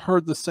 I would have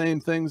heard the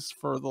same things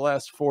for the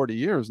last 40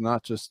 years,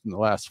 not just in the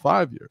last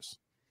 5 years.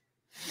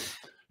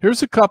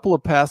 Here's a couple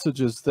of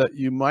passages that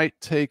you might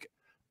take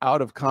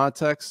out of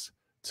context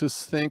to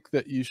think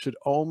that you should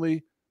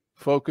only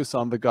focus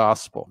on the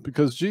gospel,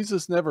 because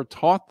Jesus never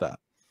taught that.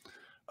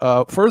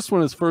 First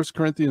one is 1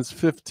 Corinthians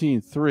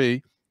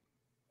 15:3,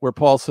 where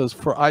Paul says,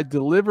 "For I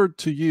delivered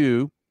to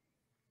you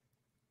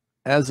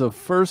as of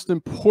first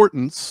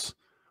importance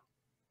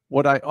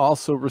what I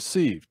also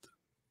received."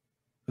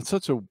 It's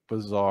such a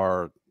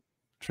bizarre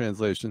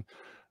translation.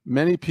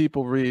 Many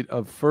people read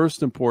of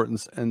first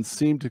importance and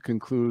seem to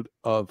conclude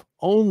of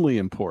only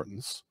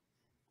importance.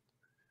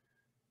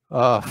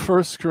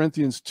 1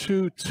 Corinthians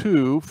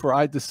 2:2, "For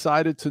I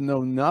decided to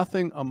know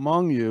nothing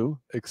among you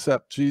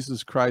except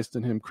Jesus Christ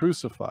and him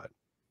crucified."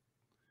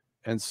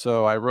 And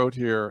so I wrote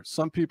here,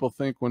 some people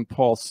think when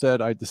Paul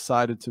said, "I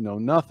decided to know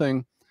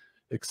nothing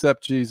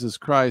except Jesus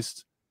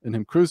Christ and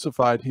him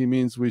crucified," he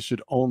means we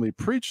should only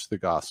preach the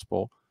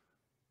gospel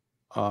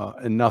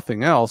and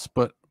nothing else.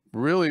 But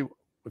really,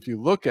 if you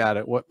look at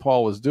it, what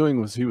Paul was doing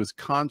was he was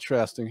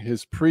contrasting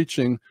his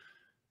preaching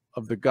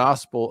of the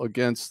gospel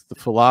against the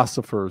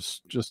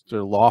philosophers, just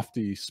their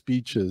lofty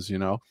speeches, you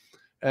know.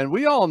 And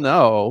we all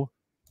know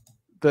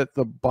that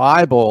the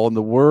Bible and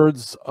the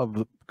words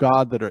of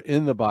God that are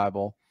in the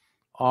Bible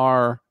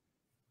are,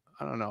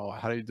 I don't know,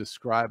 how do you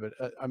describe it?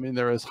 I mean,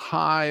 they're as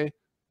high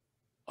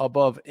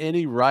above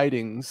any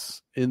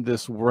writings in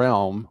this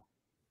realm.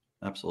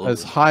 Absolutely.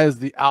 As high as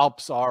the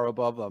Alps are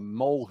above a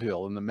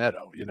molehill in the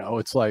meadow, you know.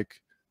 It's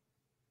like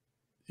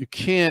you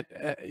can't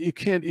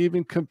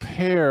even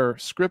compare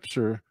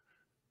scripture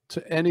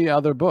to any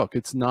other book.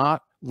 It's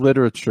not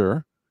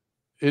literature.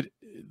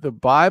 The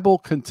Bible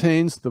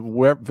contains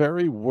the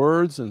very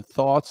words and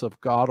thoughts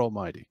of God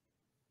Almighty.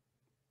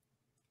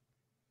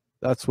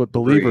 That's what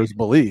believers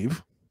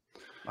believe.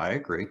 I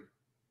agree.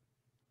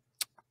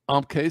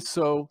 Okay,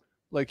 so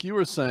like you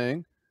were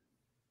saying,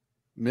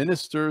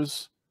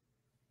 ministers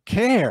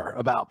care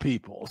about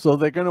people, so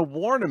they're going to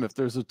warn them if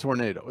there's a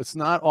tornado. It's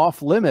not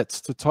off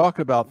limits to talk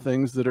about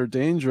things that are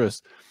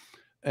dangerous.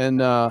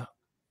 And a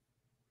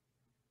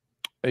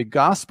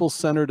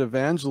gospel-centered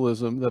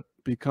evangelism that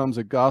becomes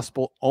a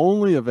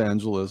gospel-only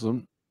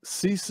evangelism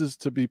ceases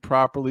to be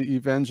properly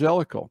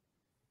evangelical.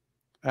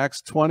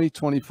 Acts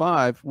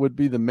 20:25 would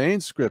be the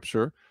main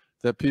scripture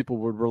that people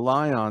would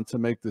rely on to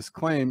make this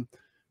claim,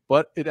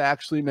 but it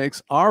actually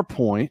makes our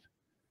point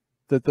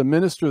that the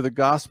minister of the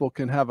gospel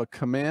can have a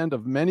command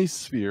of many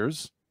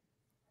spheres,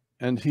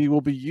 and he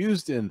will be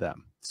used in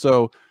them.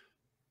 So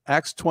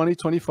Acts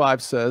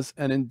 20:25 says,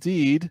 "And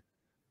indeed,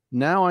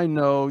 now I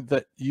know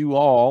that you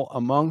all,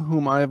 among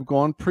whom I have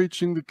gone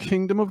preaching the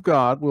kingdom of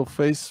God, will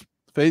face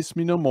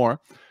me no more.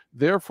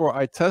 Therefore,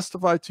 I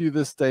testify to you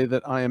this day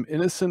that I am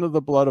innocent of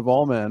the blood of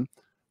all men,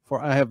 for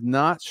I have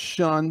not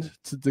shunned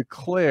to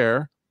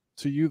declare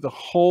to you the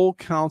whole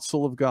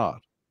counsel of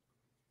God."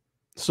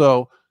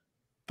 So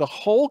the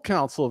whole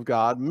counsel of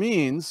God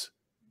means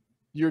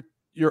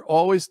you're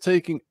always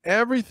taking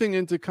everything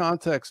into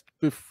context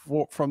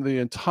from the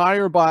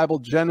entire Bible,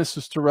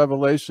 Genesis to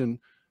Revelation,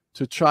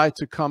 to try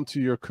to come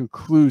to your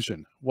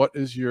conclusion. What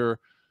is your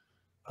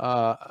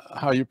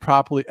how you're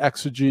properly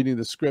exegeting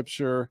the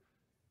scripture?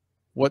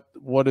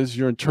 What is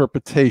your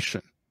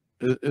interpretation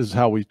is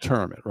how we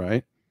term it,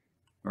 right?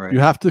 Right. You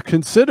have to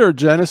consider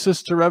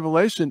Genesis to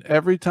Revelation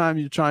every time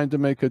you're trying to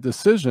make a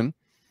decision.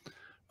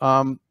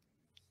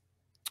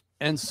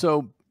 And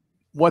so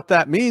what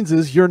that means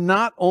is you're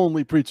not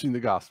only preaching the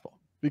gospel,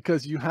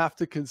 because you have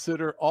to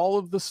consider all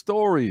of the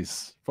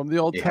stories from the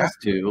Old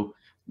Testament. You have to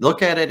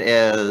look at it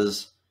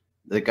as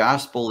the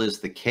gospel is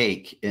the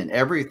cake, and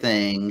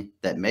everything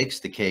that makes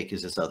the cake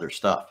is this other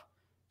stuff.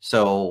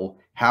 So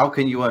how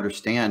can you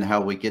understand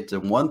how we get to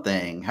one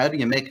thing? How do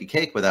you make a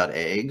cake without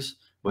eggs,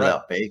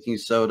 without baking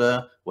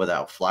soda,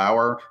 without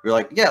flour? You're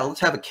like, yeah,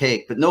 let's have a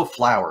cake, but no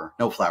flour,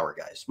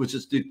 guys. Which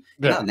is, dude, you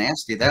know how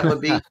nasty that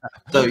would be.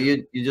 So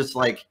you just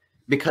like,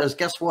 because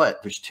guess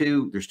what? There's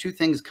two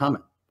things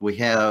coming. We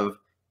have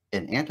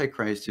an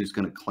antichrist who's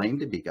going to claim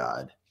to be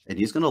God, and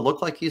he's going to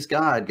look like he's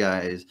God,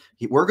 guys.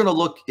 We're going to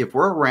look, if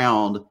we're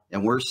around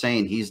and we're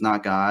saying he's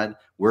not God,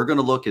 we're going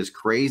to look as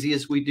crazy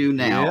as we do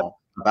now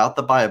about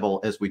the Bible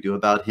as we do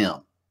about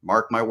him.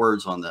 Mark my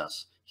words on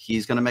this.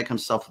 He's going to make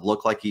himself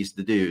look like he's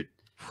the dude.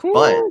 Whew,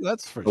 but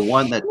that's for the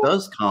one that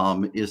does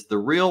come is the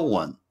real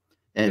one.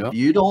 And if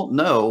you don't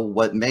know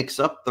what makes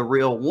up the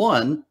real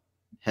one,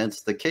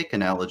 hence the cake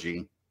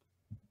analogy,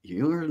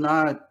 you're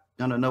not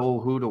going to know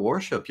who to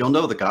worship. You'll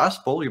know the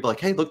gospel. You'll be like,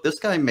 hey, look, this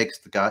guy makes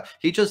the God.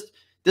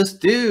 This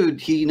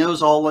dude, he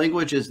knows all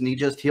languages, and he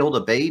just healed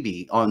a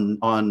baby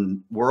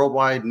on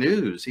worldwide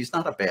news. He's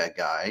not a bad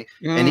guy.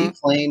 And he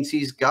claims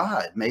he's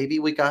God. Maybe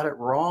we got it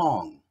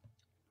wrong.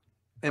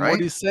 And what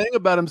he's saying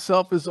about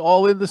himself is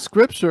all in the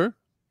scripture.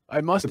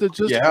 I must have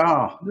just,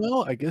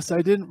 no, I guess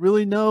I didn't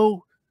really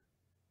know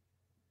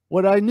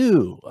what I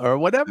knew, or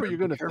whatever you're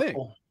going to think.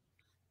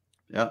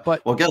 Yeah.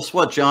 But well, guess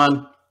what,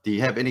 John? Do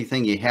you have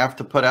anything you have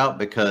to put out?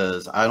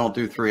 Because I don't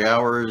do 3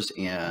 hours,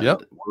 and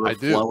we're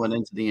flowing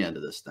into the end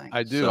of this thing.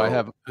 I do. So, I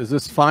have. Is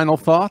this final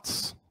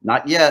thoughts?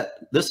 Not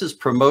yet. This is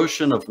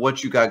promotion of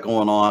what you got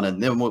going on,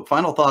 and then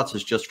final thoughts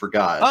is just for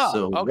God.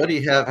 So what do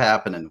you have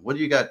happening? What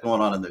do you got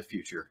going on in the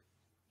future?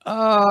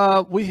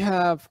 We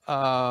have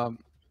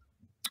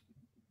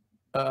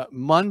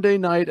Monday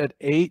night at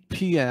 8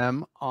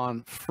 p.m.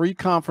 on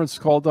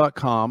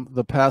freeconferencecall.com.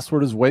 The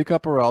password is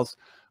Wakeuporelse.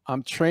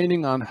 I'm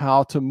training on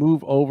how to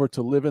move over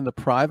to live in the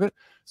private,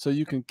 so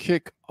you can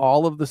kick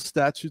all of the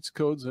statutes,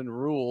 codes, and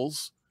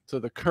rules to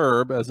the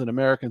curb as an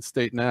American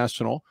state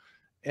national.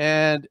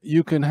 And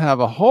you can have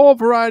a whole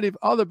variety of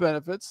other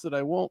benefits that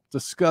I won't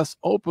discuss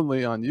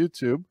openly on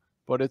YouTube,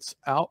 but it's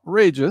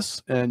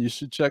outrageous, and you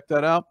should check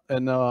that out.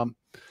 And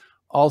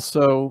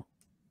also,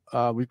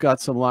 we've got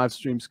some live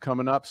streams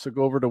coming up, so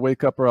go over to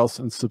Wakeuporelse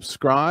and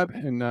subscribe,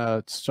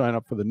 and sign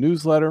up for the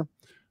newsletter.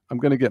 I'm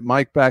going to get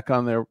Mike back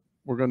on there.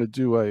 We're going to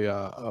do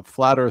a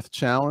flat earth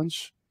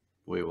challenge.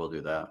 We will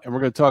do that. And we're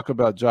going to talk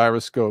about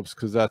gyroscopes,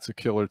 because that's a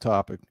killer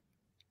topic.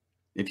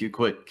 If you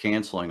quit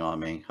canceling on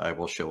me, I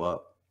will show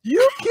up.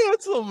 You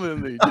canceled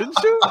me, didn't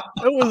you?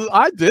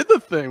 I did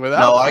the thing without.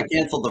 No, I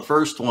canceled the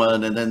first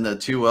one, and then the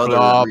 2 other.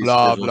 Blah,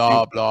 blah,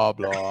 blah, blah,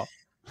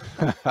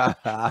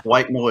 blah.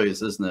 White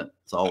noise, isn't it?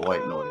 It's all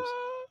white noise.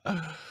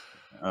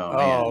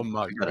 Oh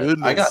my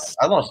goodness.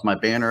 I lost my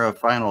banner of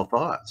final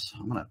thoughts.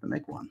 I'm going to have to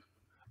make one.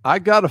 I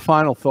got a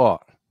final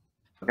thought.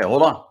 Okay,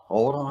 hold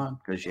on,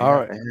 because you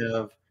have to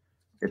have.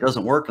 It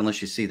doesn't work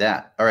unless you see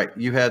that. All right,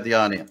 you have the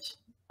audience.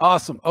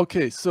 Awesome.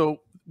 Okay, so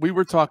we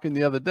were talking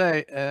the other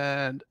day,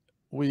 and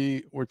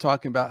we were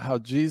talking about how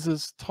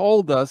Jesus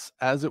told us,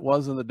 as it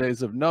was in the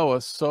days of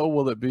Noah, so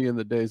will it be in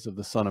the days of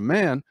the Son of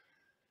Man.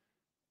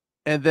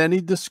 And then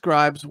he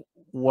describes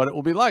what it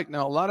will be like.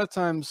 Now, a lot of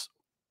times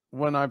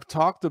when I've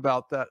talked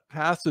about that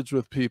passage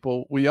with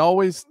people, we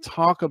always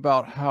talk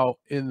about how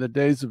in the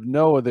days of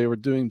Noah, they were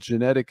doing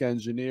genetic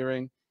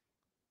engineering.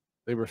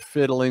 They were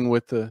fiddling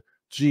with the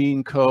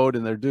gene code,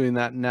 and they're doing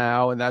that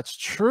now. And that's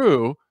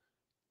true,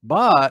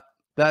 but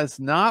that's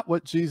not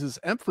what Jesus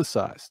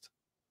emphasized.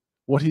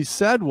 What he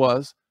said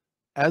was,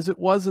 as it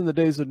was in the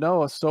days of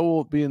Noah, so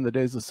will it be in the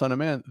days of the Son of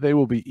Man. They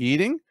will be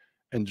eating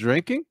and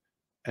drinking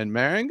and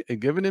marrying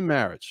and giving in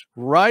marriage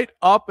right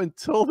up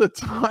until the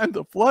time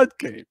the flood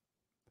came.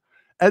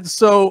 And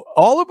so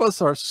all of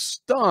us are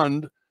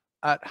stunned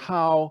at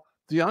how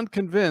the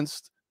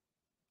unconvinced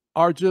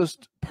are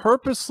just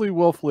purposely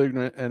willfully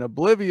ignorant and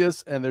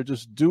oblivious, and they're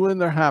just doing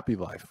their happy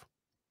life.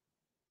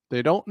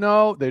 They don't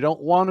know, they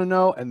don't want to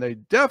know, and they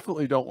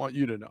definitely don't want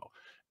you to know.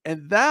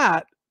 And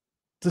that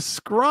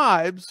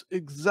describes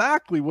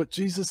exactly what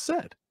Jesus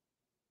said.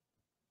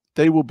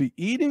 They will be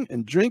eating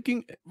and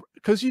drinking,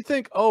 because you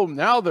think, oh,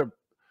 now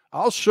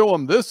I'll show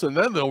them this and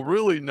then they'll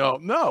really know.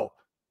 No,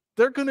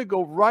 they're going to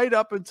go right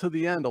up until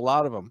the end, a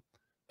lot of them,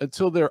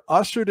 until they're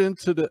ushered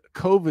into the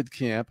COVID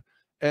camp,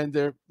 and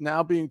they're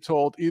now being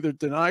told either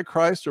deny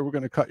Christ or we're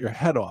going to cut your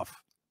head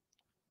off.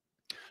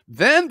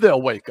 Then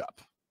they'll wake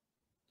up.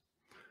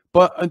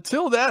 But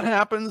until that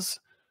happens,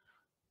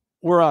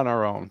 we're on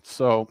our own.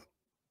 So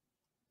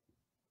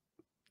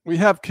we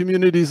have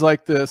communities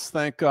like this.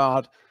 Thank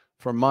God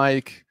for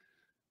Mike,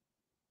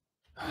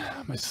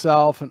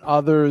 myself, and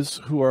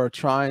others who are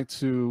trying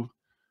to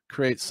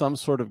create some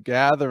sort of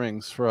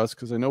gatherings for us,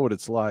 because I know what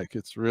it's like.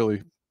 It's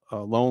really a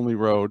lonely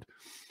road.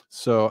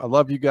 So I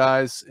love you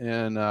guys,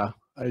 and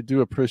I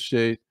do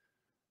appreciate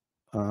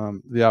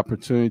the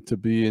opportunity to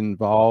be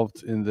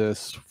involved in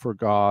this for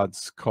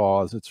God's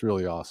cause. It's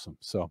really awesome.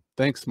 So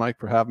thanks, Mike,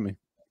 for having me.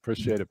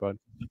 Appreciate it, bud.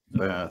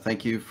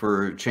 Thank you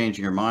for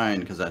changing your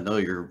mind, because I know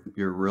you're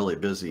really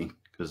busy,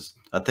 because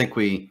I think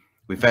we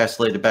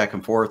vacillated back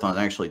and forth on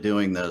actually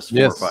doing this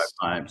 4 or 5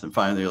 times, and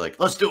finally you're like,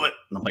 let's do it.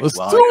 And I'm like,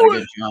 well,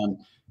 I gotta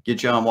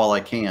get you on while I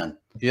can.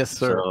 Yes,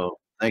 sir. So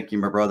thank you,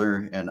 my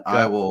brother. And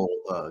I will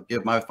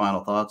give my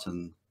final thoughts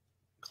and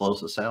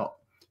close this out.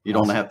 You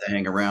don't have to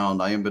hang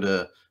around. I am going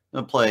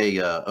to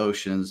play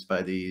Oceans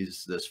by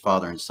this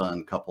father and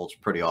son couple. It's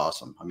pretty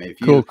awesome. I mean,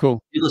 if you,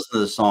 you listen to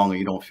this song and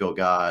you don't feel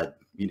God,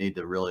 you need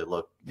to really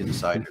look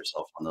inside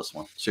yourself on this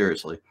one.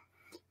 Seriously.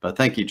 But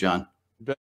thank you, John.